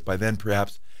standards, but by then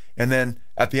perhaps. And then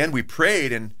at the end we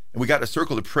prayed, and we got in a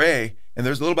circle to pray, and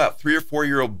there's a little about 3 or 4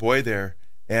 year old boy there,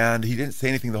 and he didn't say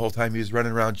anything the whole time. He was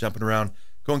running around, jumping around,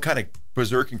 going kind of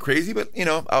berserk and crazy, but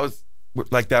I was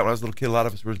like that when I was a little kid. A lot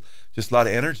of us were just a lot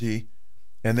of energy.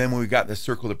 And then when we got in the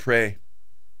circle to pray,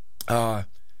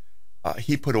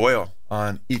 he put oil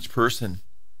on each person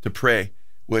to pray,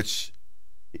 which,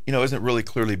 isn't really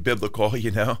clearly biblical,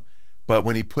 but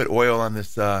when he put oil on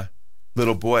this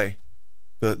little boy,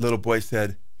 the little boy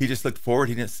said, he just looked forward.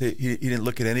 He didn't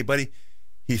look at anybody.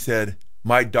 He said,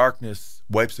 "My darkness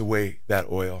wipes away that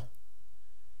oil."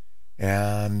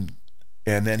 And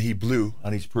then he blew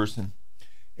on each person.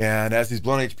 And as he's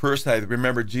blowing on each person, I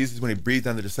remember Jesus, when he breathed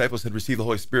on the disciples, had received the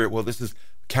Holy Spirit. Well, this is a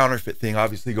counterfeit thing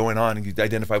obviously going on, and he's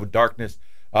identified with darkness.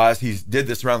 As he did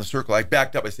this around the circle, I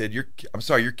backed up. I said, I'm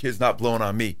sorry, your kid's not blowing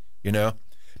on me,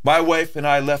 My wife and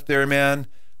I left there, man.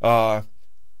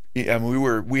 We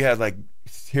had like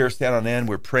hair stand on end.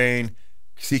 We're praying,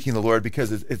 seeking the Lord,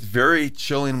 because it's very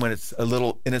chilling when it's a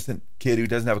little innocent kid who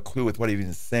doesn't have a clue with what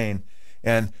he's saying.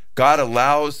 And God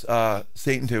allows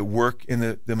Satan to work in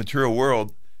the material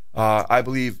world. I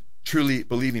believe, truly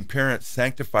believing parents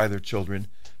sanctify their children.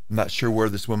 I'm not sure where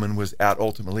this woman was at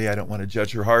ultimately. I don't want to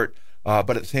judge her heart.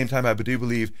 But at the same time, I do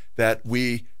believe that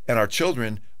we and our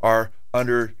children are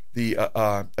under the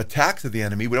attacks of the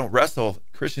enemy. We don't wrestle,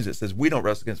 Christians, it says we don't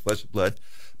wrestle against flesh and blood,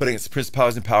 but against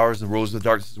principalities and powers and rulers of the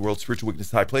darkness of the world, spiritual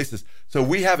weakness in high places. So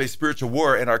we have a spiritual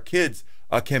war, and our kids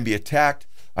can be attacked.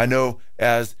 I know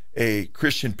as a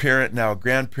Christian parent, now a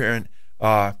grandparent,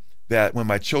 that when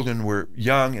my children were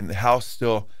young in the house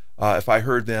still, if I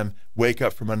heard them wake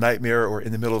up from a nightmare or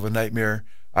in the middle of a nightmare,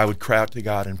 I would cry out to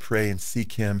God and pray and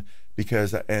seek him,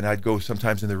 and I'd go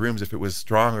sometimes in the rooms if it was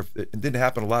strong, or it didn't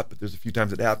happen a lot, but there's a few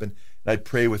times it happened, and I'd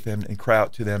pray with them and cry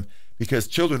out to them, because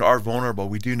children are vulnerable.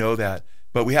 We do know that,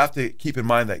 but we have to keep in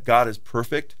mind that God is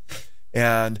perfect,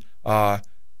 and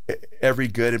every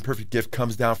good and perfect gift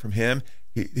comes down from him.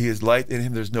 He is light in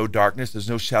him. There's no darkness. There's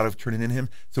no shadow of turning in him.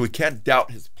 So we can't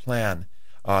doubt his plan.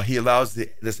 He allows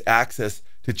this access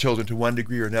to children to one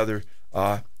degree or another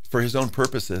for his own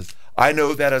purposes. I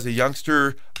know that as a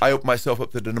youngster, I opened myself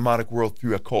up to the demonic world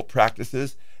through occult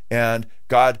practices. And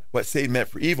God, what Satan meant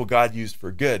for evil, God used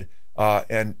for good,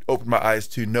 and opened my eyes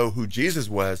to know who Jesus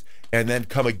was, and then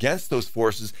come against those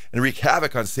forces and wreak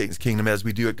havoc on Satan's kingdom, as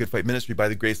we do at Good Fight Ministry by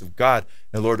the grace of God.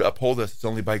 And Lord, to uphold us, it's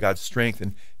only by God's strength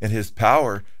and his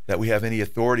power that we have any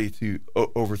authority to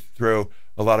overthrow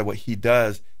a lot of what he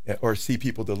does, or see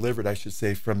people delivered, I should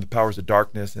say, from the powers of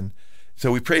darkness. And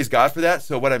so we praise God for that.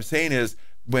 So what I'm saying is,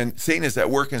 when Satan is at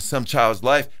work in some child's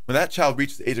life, when that child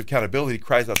reaches the age of accountability,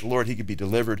 cries out to the Lord, he can be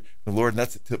delivered from the Lord, and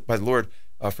that's by the Lord,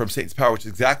 from Satan's power, which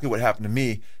is exactly what happened to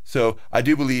me. So I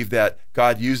do believe that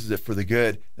God uses it for the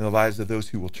good in the lives of those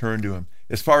who will turn to him.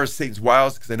 As far as Satan's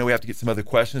wiles, because I know we have to get some other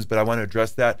questions, but I want to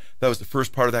address that. That was the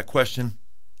first part of that question.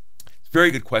 It's a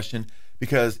very good question,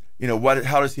 because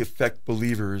how does he affect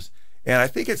believers? And I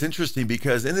think it's interesting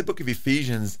because in the book of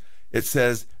Ephesians, it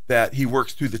says that he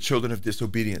works through the children of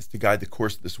disobedience to guide the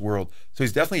course of this world. So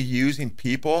he's definitely using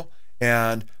people,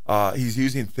 and he's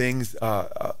using things,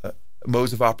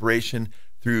 modes of operation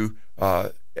through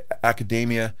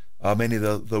academia, many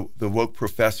of the woke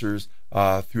professors,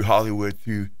 through Hollywood,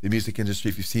 through the music industry.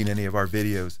 If you've seen any of our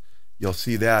videos, you'll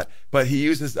see that. But he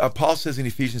uses, Paul says in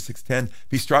Ephesians 6:10,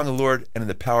 be strong in the Lord and in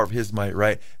the power of his might,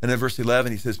 right? And then verse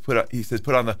 11, he says, put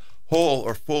on the whole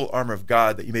or full armor of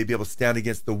God, that you may be able to stand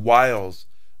against the wiles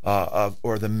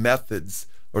or the methods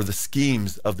or the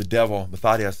schemes of the devil,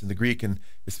 Nefarious in the Greek, and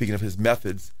is speaking of his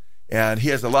methods. And he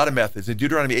has a lot of methods. And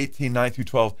Deuteronomy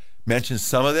 18:9-12 mentions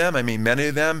some of them. I mean, many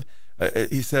of them.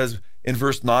 He says in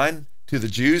verse 9, to the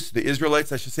Jews, the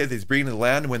Israelites, I should say, that he's bringing to the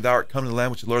land. When thou art come to the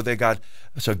land which the Lord thy God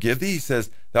shall give thee, he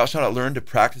says, thou shalt not learn to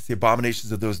practice the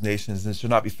abominations of those nations, and it shall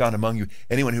not be found among you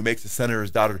anyone who makes a son or his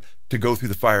daughter to go through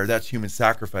the fire. That's human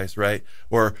sacrifice, right?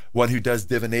 Or one who does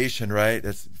divination, right?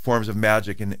 That's forms of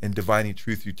magic and divining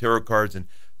truth through tarot cards and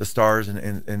the stars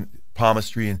and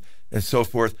palmistry and so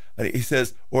forth. And he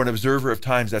says, or an observer of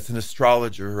times, that's an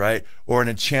astrologer, right? Or an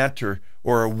enchanter,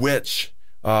 or a witch.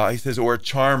 He says, or a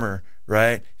charmer,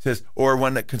 right? He says, or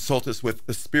one that consulteth with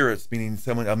the spirits, meaning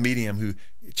someone, a medium who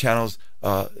channels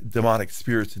demonic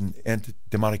spirits and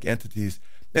demonic entities.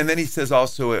 And then he says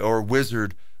also, or a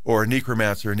wizard, or a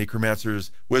necromancer. A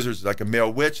necromancer's wizard is like a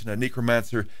male witch, and a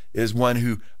necromancer is one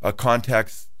who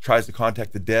tries to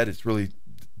contact the dead. It's really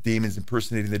demons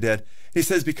impersonating the dead. He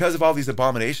says, because of all these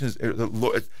abominations,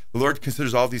 the Lord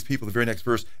considers all these people, the very next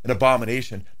verse, an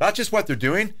abomination. Not just what they're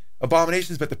doing,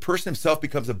 abominations, but the person himself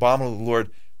becomes abominable to the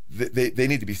Lord. They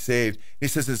need to be saved. He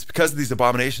says, it's because of these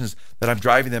abominations that I'm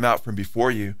driving them out from before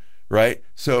you, right?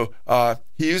 So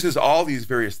he uses all these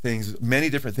various things, many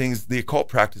different things, the occult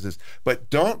practices. But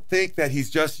don't think that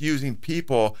he's just using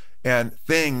people and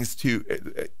things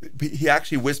he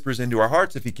actually whispers into our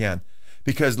hearts if he can.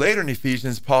 Because later in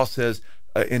Ephesians, Paul says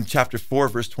in chapter 4,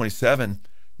 verse 27,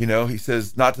 he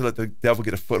says not to let the devil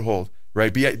get a foothold,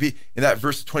 right? Be in that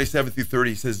verse 27 through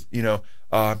 30, he says,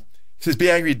 he says,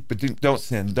 be angry, but don't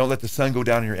sin. Don't let the sun go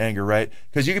down in your anger, right?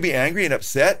 Because you can be angry and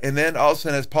upset, and then all of a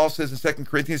sudden, as Paul says in 2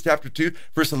 Corinthians chapter 2,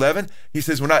 verse 11, he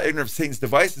says, we're not ignorant of Satan's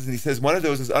devices, and he says one of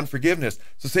those is unforgiveness.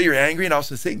 So say you're angry, and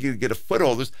also Satan can get a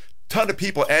foothold. There's a ton of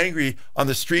people angry on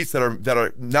the streets that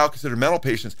are now considered mental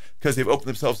patients because they've opened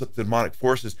themselves up to demonic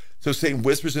forces. So Satan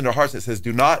whispers in their hearts and says,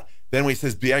 do not. Then when he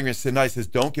says, be angry and sin not, he says,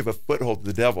 don't give a foothold to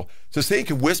the devil. So Satan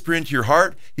can whisper into your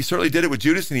heart. He certainly did it with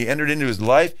Judas, and he entered into his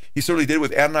life. He certainly did it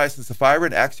with Ananias and Sapphira.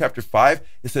 In Acts chapter 5,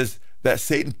 it says that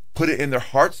Satan put it in their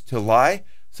hearts to lie.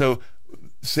 So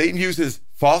Satan uses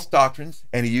false doctrines,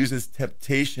 and he uses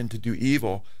temptation to do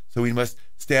evil. So we must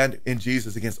stand in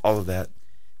Jesus against all of that.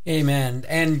 Amen.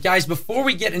 And guys, before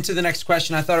we get into the next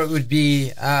question, I thought it would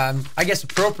be,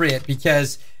 appropriate,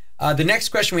 because the next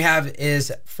question we have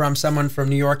is from someone from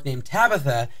New York named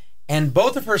Tabitha, and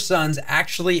both of her sons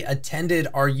actually attended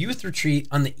our youth retreat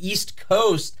on the East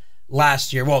Coast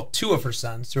last year. Well, two of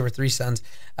her three sons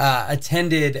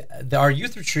attended our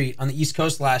youth retreat on the East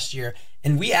Coast last year,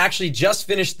 and we actually just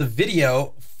finished the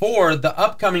video for the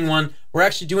upcoming one. We're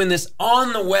actually doing this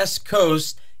on the West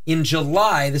Coast in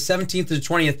July, the 17th to the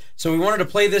 20th. So we wanted to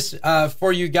play this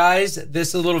for you guys. This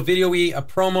is a little video, a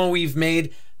promo we've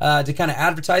made to kind of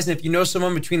advertise. And if you know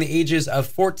someone between the ages of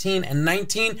 14 and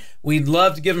 19, we'd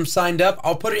love to get them signed up.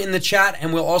 I'll put it in the chat,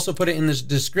 and we'll also put it in the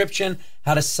description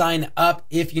how to sign up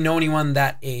if you know anyone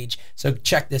that age. So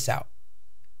check this out.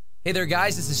 Hey there,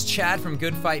 guys. This is Chad from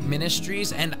Good Fight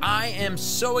Ministries, and I am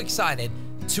so excited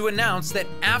to announce that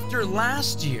after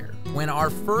last year, when our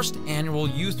first annual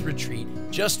youth retreat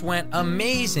just went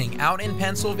amazing out in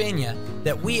Pennsylvania,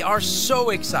 that we are so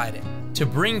excited to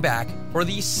bring back for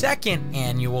the second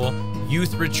annual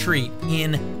youth retreat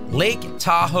in Lake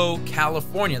Tahoe,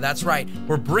 California. That's right.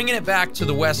 We're bringing it back to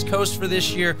the West Coast for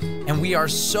this year, and we are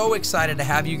so excited to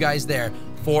have you guys there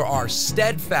for our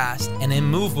steadfast and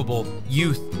immovable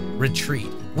youth retreat.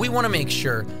 We want to make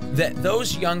sure that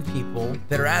those young people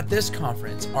that are at this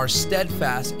conference are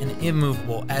steadfast and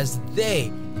immovable as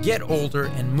they get older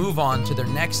and move on to their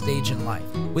next stage in life.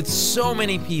 With so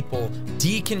many people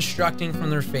deconstructing from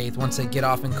their faith once they get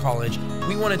off in college,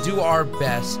 we want to do our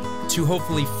best to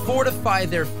hopefully fortify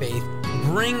their faith,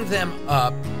 bring them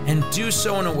up, and do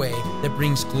so in a way that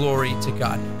brings glory to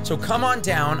God. So come on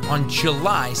down on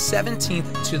July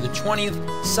 17th to the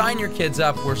 20th. Sign your kids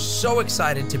up. We're so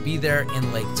excited to be there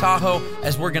in Lake Tahoe,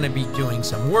 as we're going to be doing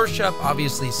some worship,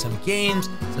 obviously some games,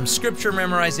 some scripture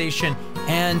memorization,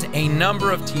 and a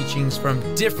number of teachings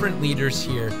from different leaders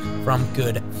here from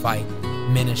Good Fight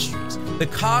Ministries. The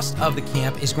cost of the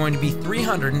camp is going to be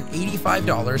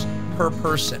 $385 per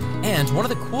person. And one of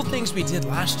the cool things we did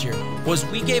last year was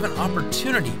we gave an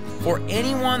opportunity for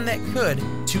anyone that could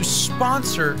to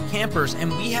sponsor campers.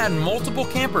 And we had multiple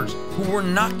campers who were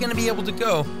not going to be able to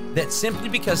go, that simply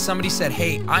because somebody said,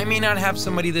 hey, I may not have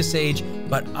somebody this age,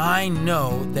 but I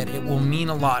know that it will mean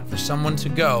a lot for someone to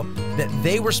go, that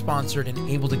they were sponsored and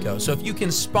able to go. So if you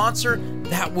can sponsor,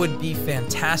 that would be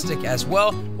fantastic as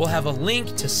well. We'll have a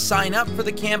link to sign up for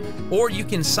the camp, or you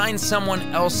can sign someone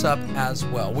else up as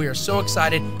well. We are so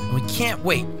excited, and we can't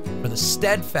wait for the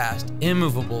steadfast,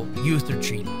 immovable youth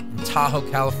retreat in Tahoe,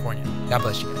 California. God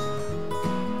bless you guys.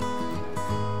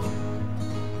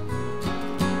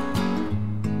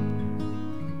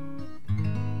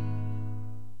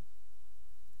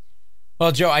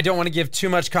 Well, Joe, I don't want to give too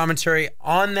much commentary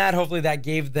on that. Hopefully that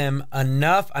gave them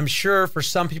enough. I'm sure for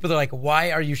some people, they're like, why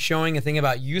are you showing a thing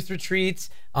about youth retreats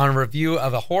on a review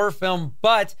of a horror film?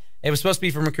 But it was supposed to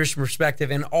be from a Christian perspective.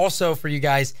 And also for you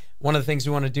guys, one of the things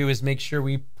we want to do is make sure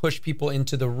we push people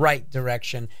into the right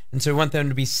direction. And so we want them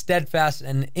to be steadfast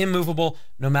and immovable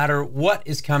no matter what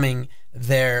is coming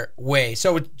their way.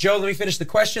 So, Joe, let me finish the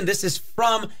question. This is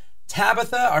from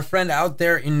Tabitha, our friend out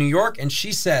there in New York. And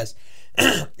she says,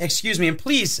 excuse me, and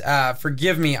please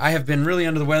forgive me. I have been really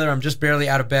under the weather. I'm just barely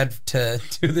out of bed to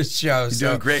do this show.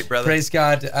 You're doing great, brother. Praise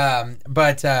God.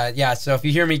 Yeah, so if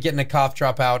you hear me getting a cough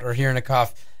drop out or hearing a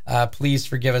cough, please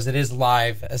forgive us. It is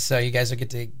live, so you guys will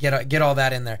get to get all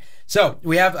that in there. So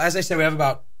we have, as I said, we have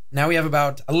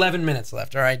about 11 minutes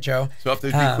left. All right, Joe? So if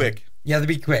they be quick. Yeah, they'll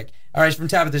be quick. All right, from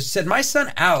Tabitha. She said, my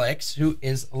son Alex, who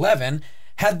is 11,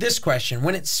 had this question.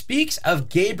 When it speaks of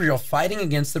Gabriel fighting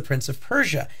against the prince of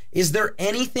Persia, is there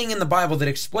anything in the Bible that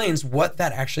explains what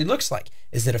that actually looks like?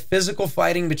 Is it a physical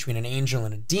fighting between an angel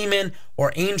and a demon,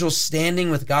 or angels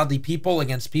standing with godly people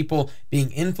against people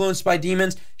being influenced by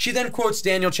demons? She then quotes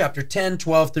Daniel chapter 10,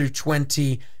 12 through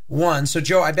 21. So,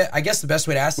 Joe, I guess the best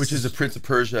way to ask Which is the prince of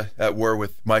Persia at war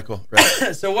with Michael,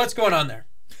 right? So what's going on there?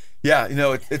 Yeah,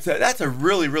 that's a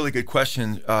really, really good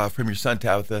question from your son,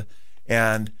 Tabitha.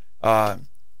 And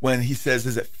when he says,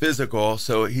 is it physical?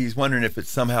 So he's wondering if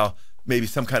it's somehow maybe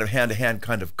some kind of hand-to-hand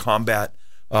kind of combat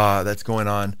that's going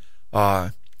on.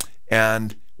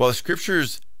 And while the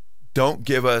scriptures don't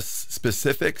give us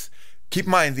specifics, keep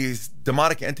in mind these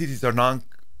demonic entities are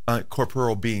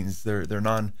non-corporeal beings. They're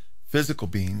non-physical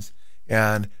beings,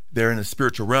 and they're in the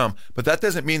spiritual realm. But that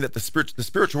doesn't mean that the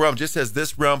spiritual realm, just as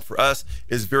this realm for us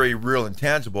is very real and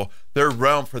tangible, their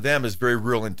realm for them is very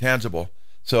real and tangible.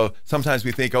 So sometimes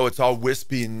we think, it's all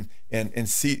wispy and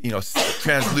see,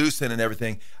 translucent and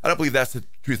everything. I don't believe that's the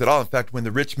truth at all. In fact, when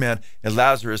the rich man and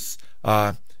Lazarus,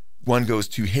 one goes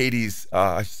to Hades,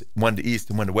 one to east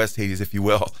and one to west Hades, if you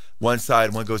will, one side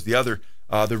and one goes to the other.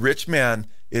 The rich man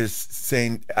is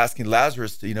asking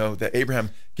Lazarus to, that Abraham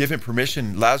give him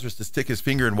permission, Lazarus, to stick his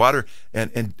finger in water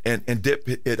and dip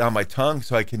it on my tongue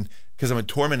so I can, because I'm in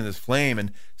torment in this flame.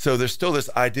 And so there's still this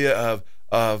idea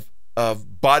of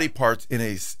body parts in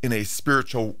a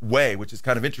spiritual way, which is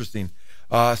kind of interesting.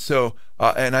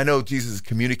 And I know Jesus is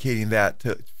communicating that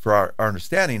for our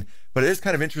understanding, but it is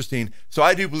kind of interesting. So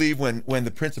I do believe when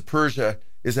the Prince of Persia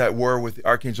is at war with the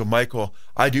Archangel Michael,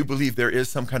 I do believe there is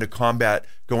some kind of combat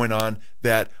going on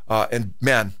that, and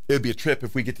man, it would be a trip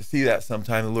if we get to see that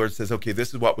sometime. The Lord says, okay, this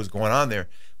is what was going on there,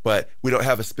 but we don't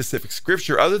have a specific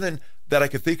scripture other than that I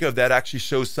could think of that actually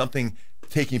shows something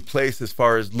taking place as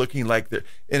far as looking like and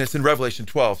it's in Revelation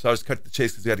 12. So I was cut to the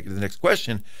chase because we got to get to the next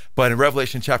question. But in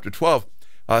Revelation chapter 12,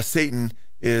 Satan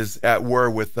is at war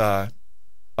with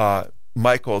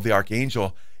Michael, the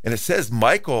archangel, and it says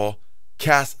Michael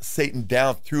cast Satan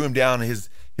down, threw him down, his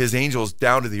angels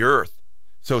down to the earth.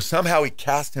 So somehow he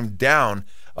cast him down.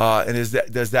 And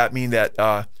does that mean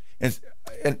that?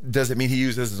 And does it mean he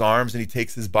uses his arms and he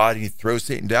takes his body and he throws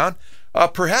Satan down?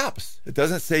 Perhaps. It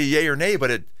doesn't say yay or nay, but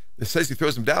it says he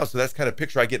throws him down. So that's kind of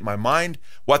picture I get in my mind.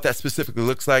 What that specifically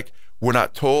looks like, we're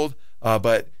not told.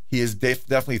 But he is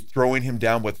definitely throwing him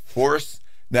down with force.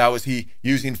 Now, is he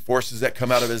using forces that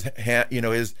come out of his hand,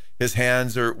 his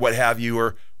hands or what have you,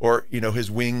 or his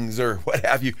wings or what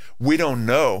have you? We don't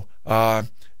know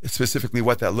specifically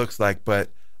what that looks like,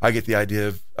 but I get the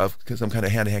idea of some kind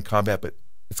of hand-to-hand combat, but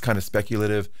it's kind of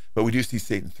speculative. But we do see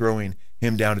Satan throwing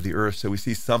him down to the earth. So we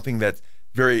see something that's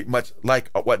very much like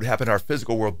what happened in our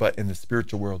physical world, but in the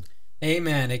spiritual world.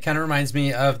 Amen. It kind of reminds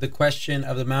me of the question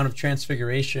of the Mount of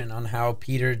Transfiguration on how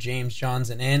Peter, James, John,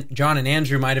 and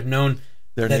Andrew might have known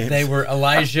their that names. They were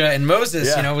Elijah and Moses.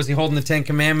 Yeah. Was he holding the 10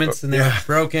 Commandments and they were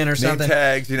broken or something? Name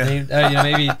tags,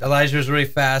 maybe Elijah was really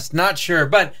fast. Not sure,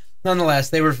 but nonetheless,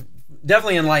 they were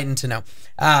definitely enlightened to know.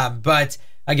 But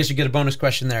I guess you get a bonus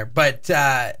question there. But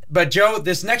Joe,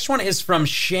 this next one is from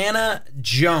Shanna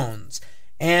Jones.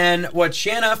 And what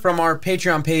Shanna from our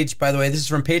Patreon page, by the way, this is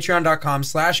from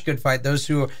patreon.com/goodfight. Those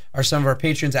who are some of our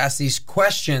patrons ask these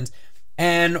questions.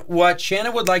 And what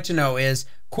Shanna would like to know is,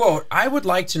 quote, I would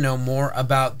like to know more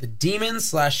about the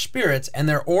demons/spirits and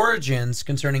their origins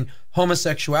concerning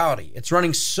homosexuality. It's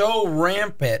running so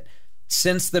rampant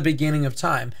since the beginning of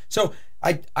time. So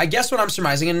I guess what I'm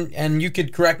surmising, and you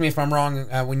could correct me if I'm wrong,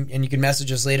 and you can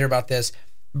message us later about this,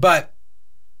 but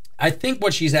I think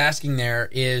what she's asking there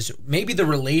is maybe the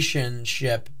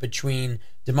relationship between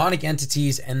demonic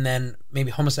entities and then maybe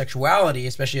homosexuality,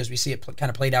 especially as we see it kind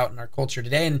of played out in our culture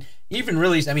today. And even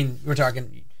really, we're talking,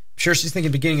 I'm sure she's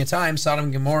thinking beginning of time, Sodom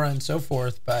and Gomorrah and so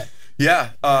forth. But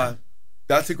yeah,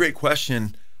 that's a great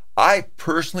question. I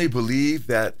personally believe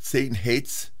that Satan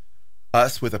hates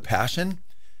us with a passion.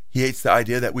 He hates the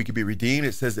idea that we could be redeemed.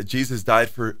 It says that Jesus died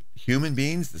for human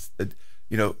beings.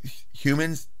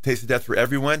 Humans tasted death for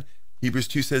everyone. Hebrews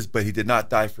 2 says, but he did not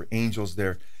die for angels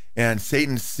there. And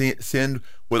Satan sinned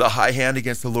with a high hand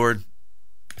against the Lord,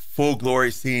 full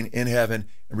glory seen in heaven,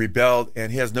 and rebelled,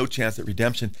 and he has no chance at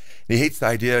redemption. And he hates the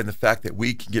idea and the fact that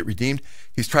we can get redeemed.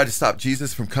 He's tried to stop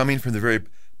Jesus from coming from the very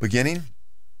beginning,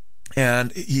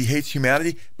 and he hates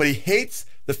humanity, but he hates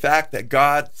the fact that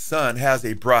God's Son has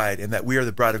a bride and that we are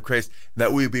the bride of Christ and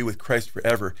that we will be with Christ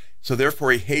forever. So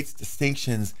therefore, he hates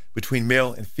distinctions between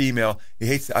male and female. He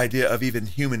hates the idea of even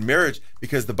human marriage,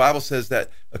 because the Bible says that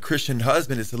a Christian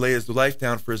husband is to lay his life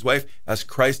down for his wife as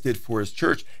Christ did for his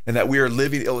church, and that we are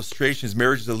living illustrations.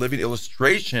 Marriage is a living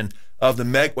illustration of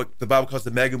what the Bible calls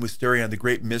the mega mysterion, the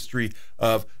great mystery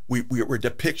of we're a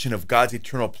depiction of God's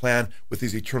eternal plan with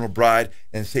his eternal bride.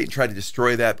 And Satan tried to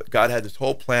destroy that, but God had this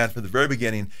whole plan from the very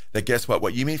beginning that, guess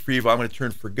what you mean for evil, I'm going to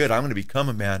turn for good. I'm going to become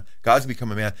a man. God's going to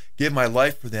become a man, give my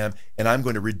life for them, and I'm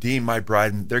going to redeem my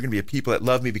bride. And they're going to be a people that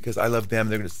love me because I love them.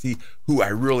 They're going to see who I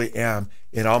really am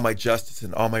in all my justice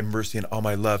and all my mercy and all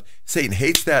my love. Satan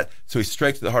hates that, so he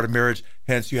strikes at the heart of marriage.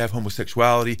 Hence, you have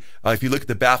homosexuality. If you look at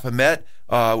the Baphomet,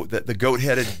 the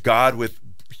goat-headed god with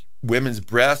women's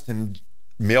breasts and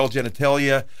male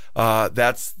genitalia,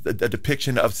 that's a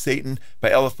depiction of Satan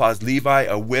by Eliphaz Levi,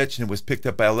 a witch, and it was picked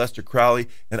up by Aleister Crowley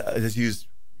and is used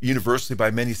universally by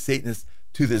many Satanists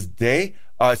to this day.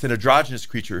 It's an androgynous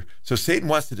creature. So Satan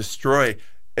wants to destroy.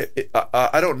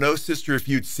 I don't know, sister, if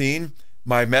you'd seen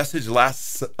my message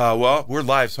last, we're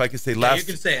live, so I can say last. You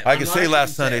can say it. I can say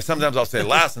last Sunday. Sometimes I'll say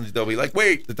last Sunday. They'll be like,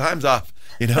 wait, the time's off.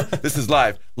 This is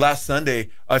live. Last Sunday.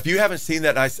 If you haven't seen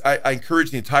that, I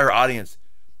encourage the entire audience.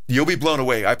 You'll be blown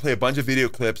away. I play a bunch of video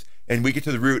clips, and we get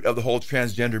to the root of the whole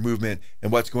transgender movement and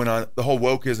what's going on, the whole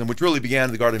wokeism, which really began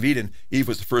in the Garden of Eden. Eve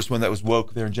was the first one that was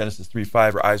woke there in Genesis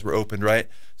 3:5. Her eyes were opened, right?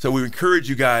 So we encourage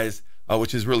you guys,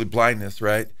 which is really blindness,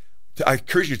 right? I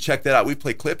encourage you to check that out. We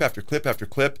play clip after clip after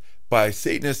clip by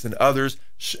Satanists and others,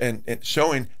 and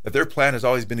showing that their plan has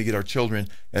always been to get our children,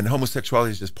 and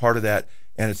homosexuality is just part of that.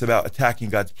 And it's about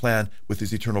attacking God's plan with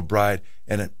his eternal bride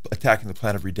and attacking the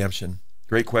plan of redemption.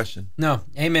 Great question. No,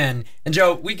 amen. And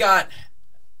Joe, I'm going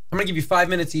to give you 5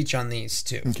 minutes each on these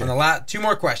two. Okay. On the two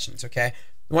more questions, okay?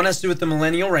 One has to do with the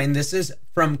millennial reign. This is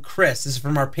from Chris. This is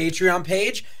from our Patreon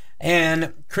page.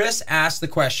 And Chris asked the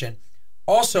question,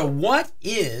 also, what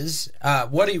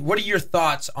are your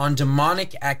thoughts on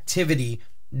demonic activity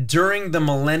during the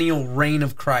millennial reign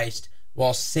of Christ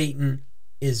while Satan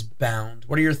is bound?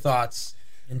 What are your thoughts?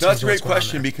 That's a great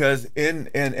question, because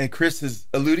and Chris is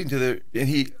alluding to and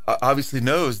he obviously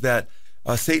knows that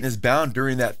Satan is bound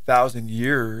during that 1,000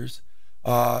 years,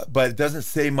 but it doesn't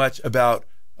say much about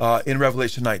in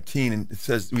Revelation 19. And it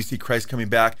says we see Christ coming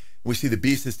back, and we see the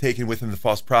beast is taken with him, the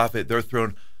false prophet. They're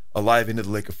thrown alive into the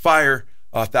lake of fire.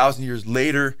 1,000 years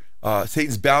later,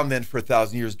 Satan's bound then for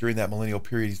 1,000 years during that millennial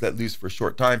period. He's let loose for a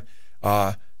short time,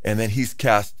 and then he's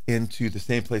cast into the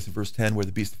same place in verse 10 where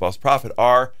the beast and false prophet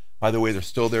are. By the way, they're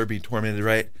still there being tormented,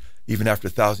 right? Even after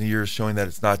 1,000 years, showing that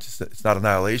it's not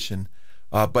annihilation.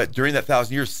 But during that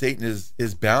 1,000 years, Satan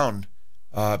is bound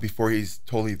before he's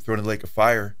totally thrown in the lake of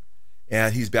fire,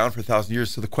 and he's bound for 1,000 years.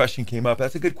 So the question came up.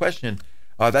 That's a good question.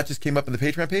 That just came up in the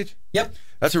Patreon page? Yep.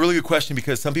 That's a really good question,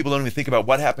 because some people don't even think about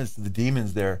what happens to the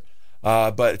demons there.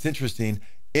 But it's interesting.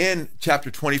 In chapter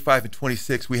 25 and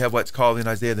 26, we have what's called in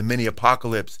Isaiah the mini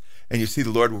apocalypse, and you see the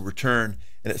Lord will return.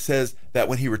 And it says that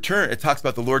when he returned, it talks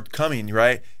about the Lord coming,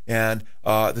 right? And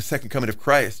the second coming of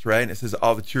Christ, right? And it says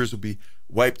all the tears will be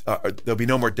wiped. There'll be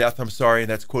no more death, I'm sorry. And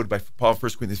that's quoted by Paul in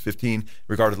 1 Corinthians 15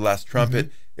 regarding the last trumpet.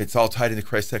 Mm-hmm. It's all tied into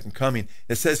Christ's second coming.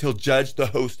 It says he'll judge the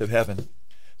host of heaven.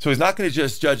 So he's not going to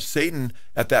just judge Satan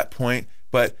at that point,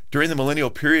 but during the millennial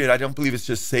period, I don't believe it's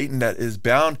just Satan that is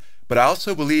bound. But I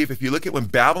also believe if you look at when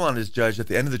Babylon is judged at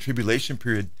the end of the tribulation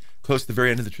period, close to the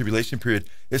very end of the tribulation period,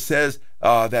 it says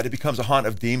that it becomes a haunt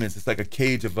of demons. It's like a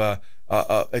cage of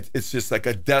it's just like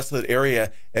a desolate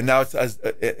area. And now it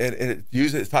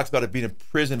talks about it being a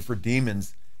prison for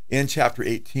demons in chapter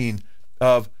 18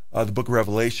 of the book of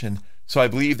Revelation. So I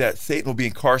believe that Satan will be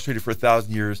incarcerated for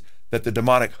 1,000 years, that the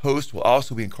demonic host will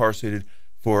also be incarcerated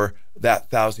for that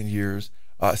 1,000 years.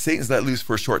 Satan's let loose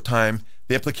for a short time.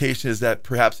 The implication is that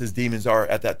perhaps his demons are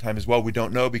at that time as well. We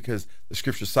don't know, because the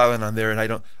scripture's silent on there, and I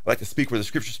like to speak where the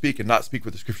scriptures speak and not speak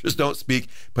where the scriptures don't speak.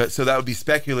 But so that would be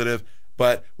speculative.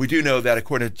 But we do know that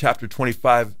according to chapter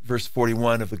 25, verse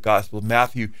 41 of the Gospel of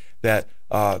Matthew, that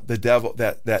the devil,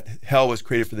 that hell was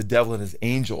created for the devil and his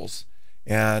angels,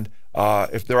 and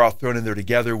if they're all thrown in there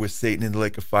together with Satan in the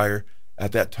lake of fire,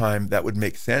 at that time, that would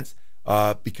make sense,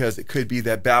 because it could be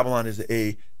that Babylon is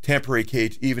a temporary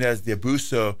cage, even as the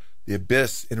abuso, the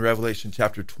abyss in Revelation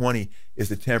chapter 20,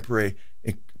 is a temporary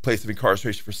place of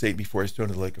incarceration for Satan before he's thrown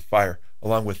into the lake of fire,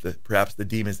 along with perhaps the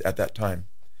demons at that time.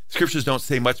 Scriptures don't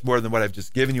say much more than what I've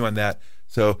just given you on that,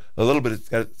 so a little bit it's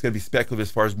going to be speculative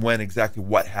as far as when exactly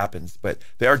what happens, but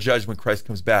they are judged when Christ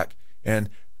comes back, and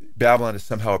Babylon is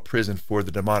somehow a prison for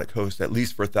the demonic host, at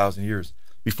least for 1,000 years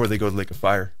before they go to the lake of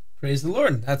fire. Praise the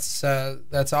Lord. That's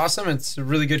awesome. It's a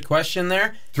really good question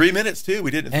there. 3 minutes too. We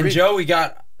did it in 3. And Joe,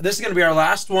 this is going to be our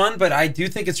last one, but I do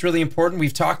think it's really important.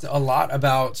 We've talked a lot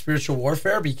about spiritual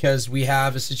warfare because we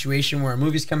have a situation where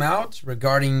movies come out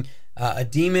regarding a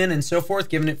demon and so forth,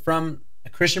 giving it from a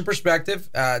Christian perspective,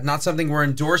 not something we're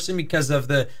endorsing because of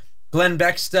the Glenn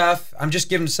Beck stuff. I'm just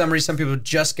giving a summary. Some people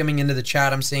just coming into the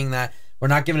chat, I'm seeing that we're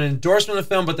not giving an endorsement of the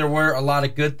film, but there were a lot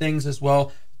of good things as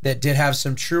well that did have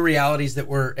some true realities that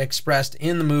were expressed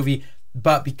in the movie.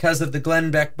 But because of the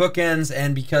Glenn Beck bookends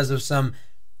and because of some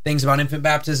things about infant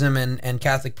baptism and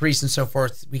Catholic priests and so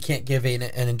forth, we can't give an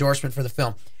endorsement for the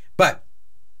film. But,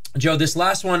 Joe, this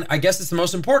last one, I guess it's the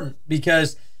most important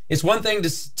because it's one thing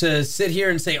to sit here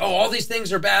and say, oh, all these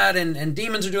things are bad and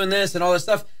demons are doing this and all this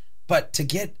stuff, but to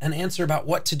get an answer about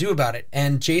what to do about it.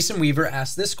 And Jason Weaver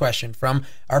asked this question from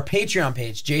our Patreon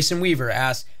page. Jason Weaver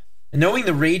asked, knowing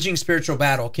the raging spiritual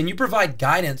battle, can you provide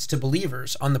guidance to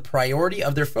believers on the priority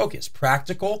of their focus,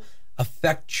 practical,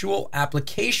 effectual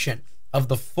application of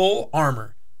the full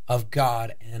armor of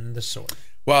God and the sword?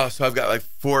 Wow, so I've got like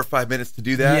 4 or 5 minutes to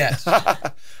do that?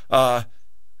 Yes.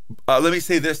 Let me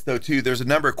say this, though, too. There's a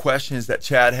number of questions that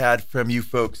Chad had from you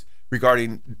folks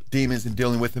regarding demons and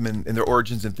dealing with them and their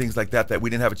origins and things like that we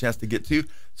didn't have a chance to get to.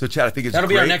 So, Chad, I think it's That'll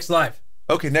great. be our next live.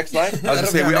 Okay, next live? I was going to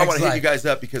say, we all want to hit you guys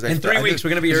up because in 3 weeks, we're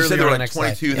going to be early. You said there were like next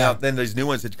 22 live. now, Yeah. then there's new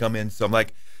ones that come in. So I'm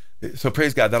like, so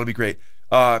praise God, that'll be great.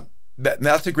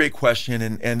 That's a great question,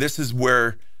 and this is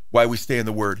why we stay in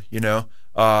the Word,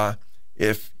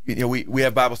 If, we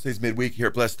have Bible studies midweek here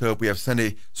at Blessed Hope. We have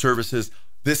Sunday services.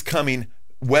 This coming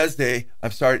Wednesday, I'm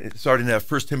starting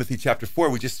 1 Timothy chapter 4.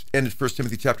 We just ended 1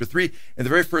 Timothy chapter 3. And the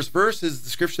very first verse is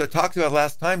the scripture that talks about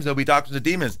last times there'll be doctrines of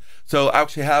demons. So I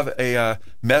actually have a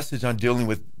message on dealing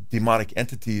with demonic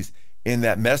entities in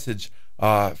that message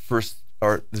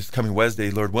this coming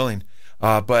Wednesday, Lord willing.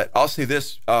 But I'll say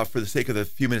this for the sake of the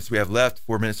few minutes we have left,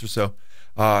 4 minutes or so.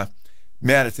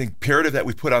 Man, it's imperative that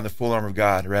we put on the full armor of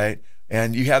God, right?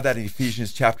 And you have that in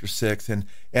Ephesians chapter 6.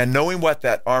 And knowing what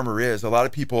that armor is, a lot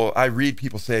of people, I read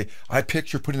people say, I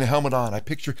picture putting the helmet on.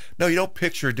 No, you don't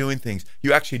picture doing things.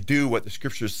 You actually do what the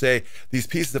scriptures say. These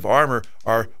pieces of armor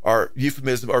are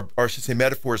euphemism, or I should say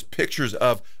metaphors, pictures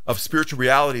of spiritual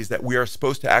realities that we are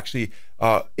supposed to actually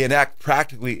enact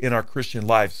practically in our Christian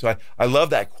life. So I love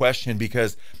that question,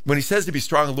 because when he says to be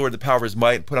strong in the Lord, the power of his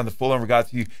might, and put on the full armor of God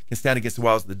so you can stand against the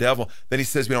wiles of the devil, then he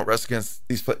says we don't wrestle against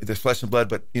this flesh and blood,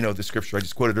 but the scripture I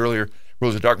just quoted earlier,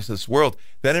 rulers of darkness of this world.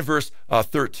 Then in verse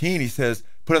 13, he says,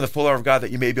 put on the full armor of God that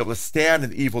you may be able to stand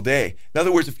in the evil day. In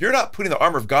other words, if you're not putting the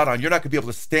armor of God on, you're not going to be able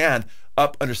to stand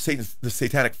up under the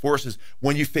satanic forces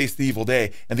when you face the evil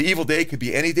day. And the evil day could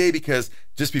be any day, because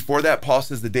just before that, Paul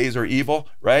says the days are evil,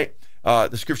 right?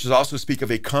 The scriptures also speak of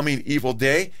a coming evil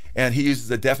day, and he uses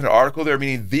a definite article there,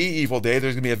 meaning the evil day.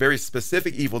 There's going to be a very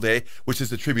specific evil day, which is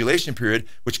the tribulation period,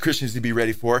 which Christians need to be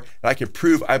ready for. And I can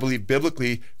prove, I believe,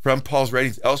 biblically from Paul's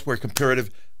writings elsewhere, comparative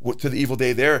to the evil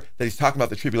day there, that he's talking about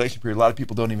the tribulation period. A lot of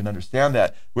people don't even understand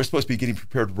that. We're supposed to be getting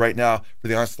prepared right now for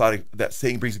the onslaught that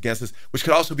Satan brings against us, which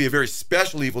could also be a very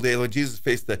special evil day when Jesus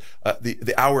faced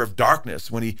the hour of darkness,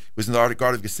 when he was in the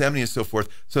Garden of Gethsemane and so forth.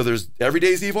 So there's every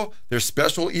day's evil. There's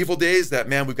special evil days that,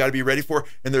 man, we've got to be ready for.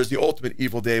 And there's the ultimate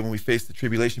evil day when we face the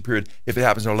tribulation period, if it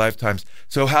happens in our lifetimes.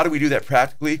 So how do we do that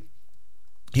practically?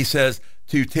 He says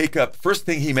to take up, first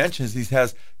thing he mentions, he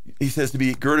says to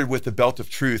be girded with the belt of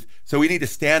truth. So we need to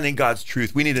stand in God's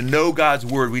truth. We need to know God's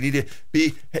word. We need to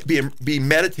be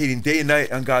meditating day and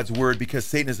night on God's word, because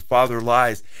Satan is the father of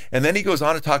lies. And then he goes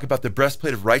on to talk about the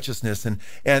breastplate of righteousness.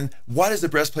 And what is the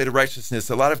breastplate of righteousness?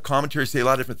 A lot of commentaries say a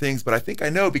lot of different things, but I think I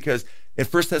know, because in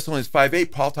 1 Thessalonians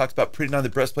 5:8, Paul talks about putting on the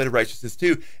breastplate of righteousness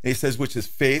too. And he says, which is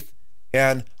faith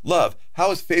and love.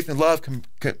 How is faith and love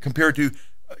compared to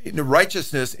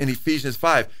righteousness in Ephesians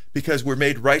 5? Because we're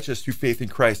made righteous through faith in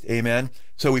Christ. Amen.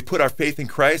 So we put our faith in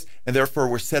Christ, and therefore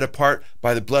we're set apart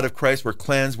by the blood of Christ. We're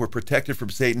cleansed. We're protected from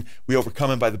Satan. We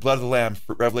overcome him by the blood of the Lamb.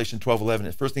 For Revelation 12:11.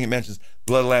 The first thing it mentions, the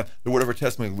blood of the Lamb, the word of our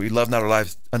testimony. We love not our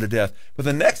lives unto death. But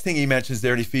the next thing he mentions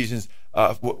there in Ephesians,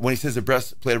 when he says the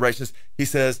breastplate of righteousness, he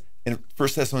says in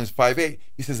 1 Thessalonians 5:8,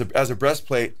 he says as a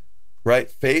breastplate, right,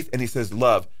 faith, and he says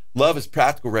love. Love is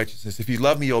practical righteousness. If you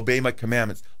love me, you obey my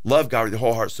commandments. Love God with your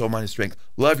whole heart, soul, mind, and strength.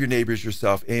 Love your neighbors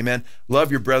yourself. Amen. Love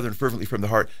your brethren fervently from the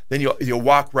heart. Then you'll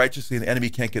walk righteously and the enemy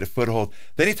can't get a foothold.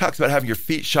 Then he talks about having your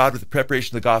feet shod with the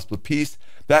preparation of the gospel of peace.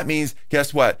 That means,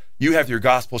 guess what? You have your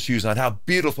gospel shoes on. How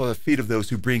beautiful are the feet of those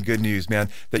who bring good news, man.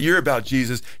 That you're about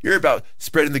Jesus. You're about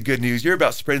spreading the good news. You're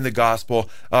about spreading the gospel.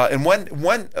 And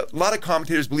a lot of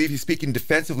commentators believe he's speaking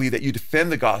defensively, that you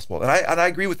defend the gospel. And I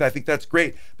agree with that. I think that's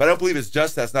great. But I don't believe it's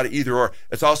just that. It's not an either or.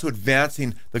 It's also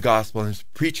advancing the gospel and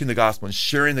preaching the gospel and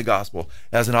sharing the gospel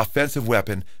as an offensive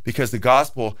weapon, because the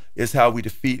gospel is how we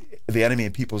defeat the enemy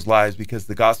in people's lives, because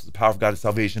the gospel is the power of God to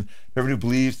salvation. Everyone who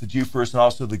believes, the Jew first and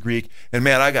also the Greek. And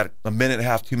man, I got a minute and a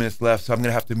half, 2 minutes left, so I'm going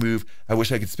to have to move. I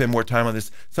wish I could spend more time on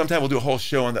this. Sometime we'll do a whole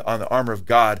show on the armor of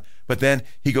God. But then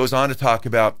he goes on to talk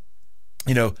about,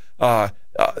 he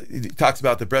talks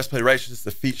about the breastplate of righteousness,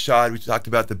 the feet shod. We talked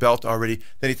about the belt already.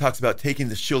 Then he talks about taking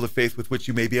the shield of faith with which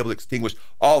you may be able to extinguish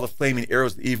all the flaming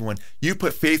arrows of the evil one. You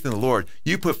put faith in the Lord.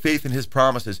 You put faith in his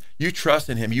promises. You trust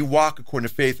in him. You walk according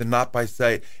to faith and not by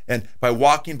sight. And by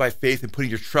walking by faith and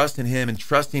putting your trust in him and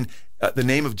trusting the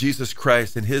name of Jesus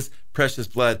Christ and his precious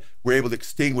blood, we're able to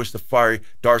extinguish the fiery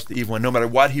darts of the evil one. No matter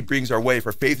what he brings our way, if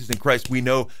our faith is in Christ, we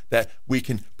know that we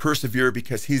can persevere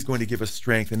because he's going to give us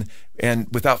strength. And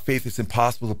without faith, it's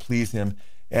impossible to please him.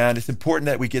 And it's important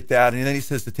that we get that. And then he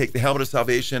says to take the helmet of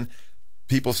salvation.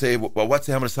 People say, well, what's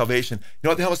the helmet of salvation? You know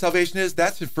what the helmet of salvation is?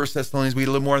 That's in 1 Thessalonians. We read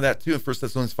a little more on that too in 1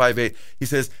 Thessalonians 5:8. He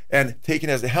says, and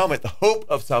taking as a helmet the hope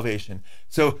of salvation.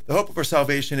 So the hope of our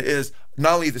salvation is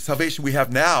not only the salvation we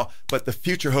have now, but the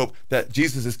future hope that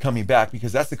Jesus is coming back,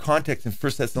 because that's the context in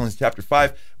 1 Thessalonians chapter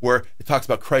 5, where it talks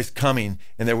about Christ coming,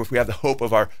 and that if we have the hope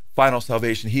of our final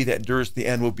salvation, he that endures to the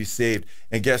end will be saved.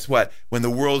 And guess what? When the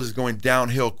world is going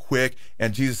downhill quick,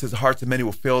 and Jesus says the hearts of many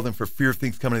will fail them for fear of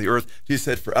things coming to the earth, Jesus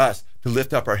said for us to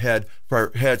lift up our heads,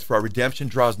 for our redemption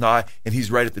draws nigh, and he's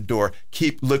right at the door.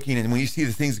 Keep looking, and when you see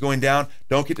the things going down,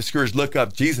 don't get discouraged. Look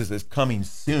up. Jesus is coming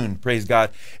soon. Praise God.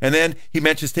 And then he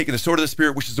mentions taking the sword of the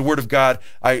Spirit, which is the word of God.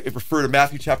 I refer to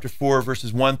Matthew chapter 4,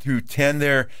 verses 1 through 10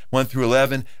 there, 1 through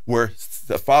 11, where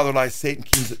the father lies, Satan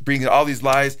keeps bringing all these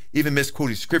lies, even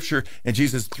misquoting scripture, and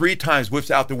Jesus 3 times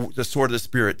whips out the sword of the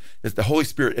Spirit. As the Holy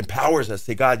Spirit empowers us.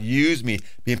 Say, God, use me.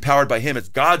 Be empowered by him. It's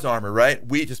God's armor, right?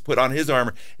 We just put on his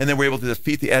armor, and then we're able to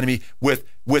defeat the enemy with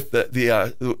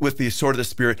the sword of the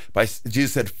Spirit.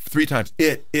 Jesus said 3 times,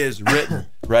 it is written,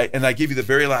 right? And I give you the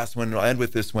very last one, and I'll end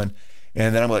with this one,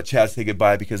 and then I'm going to let Chad say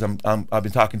goodbye because I've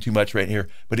been talking too much right here.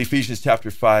 But Ephesians chapter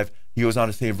 5, he goes on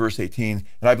to say in verse 18,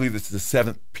 and I believe this is the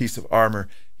 7th piece of armor.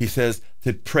 He says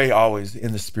to pray always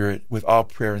in the Spirit with all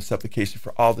prayer and supplication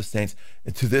for all the saints.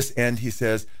 And to this end, he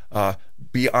says,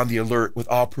 be on the alert with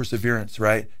all perseverance,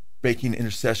 right? Making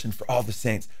intercession for all the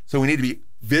saints. So we need to be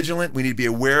vigilant. We need to be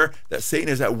aware that Satan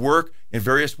is at work in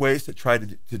various ways to try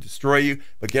to destroy you.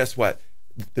 But guess what?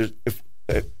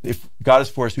 If God is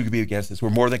for us, who could be against us? We're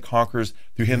more than conquerors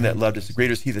through him that loved us. The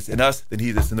greater is he that's in us than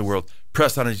he that's in the world.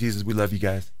 Press on in Jesus. We love you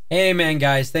guys. Amen,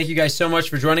 guys. Thank you guys so much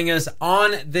for joining us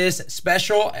on this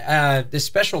special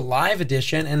live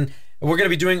edition. And we're going to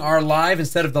be doing our live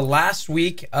instead of the last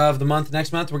week of the month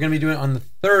next month. We're going to be doing it on the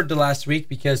 3rd to last week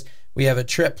because we have a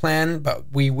trip planned,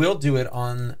 but we will do it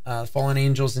on fallen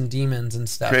angels and demons and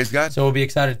stuff. Praise God. So we'll be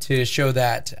excited to show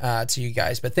that to you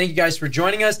guys. But thank you guys for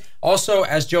joining us. Also,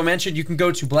 as Joe mentioned, you can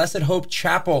go to Blessed Hope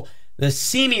Chapel, the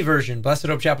Simi version, Blessed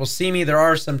Hope Chapel Simi. There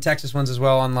are some Texas ones as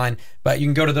well online, but you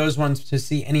can go to those ones to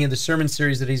see any of the sermon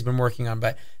series that he's been working on.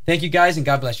 But thank you guys, and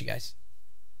God bless you guys.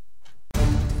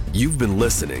 You've been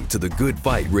listening to The Good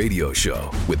Fight Radio Show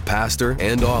with pastor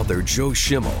and author Joe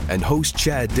Schimmel and host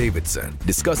Chad Davidson,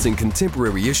 discussing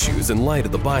contemporary issues in light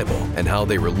of the Bible and how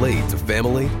they relate to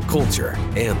family, culture,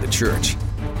 and the church.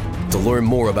 To learn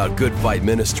more about Good Fight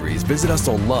Ministries, visit us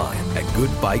online at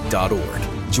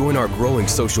goodfight.org. Join our growing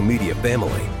social media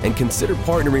family and consider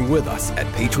partnering with us at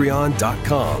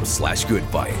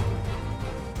patreon.com/goodfight.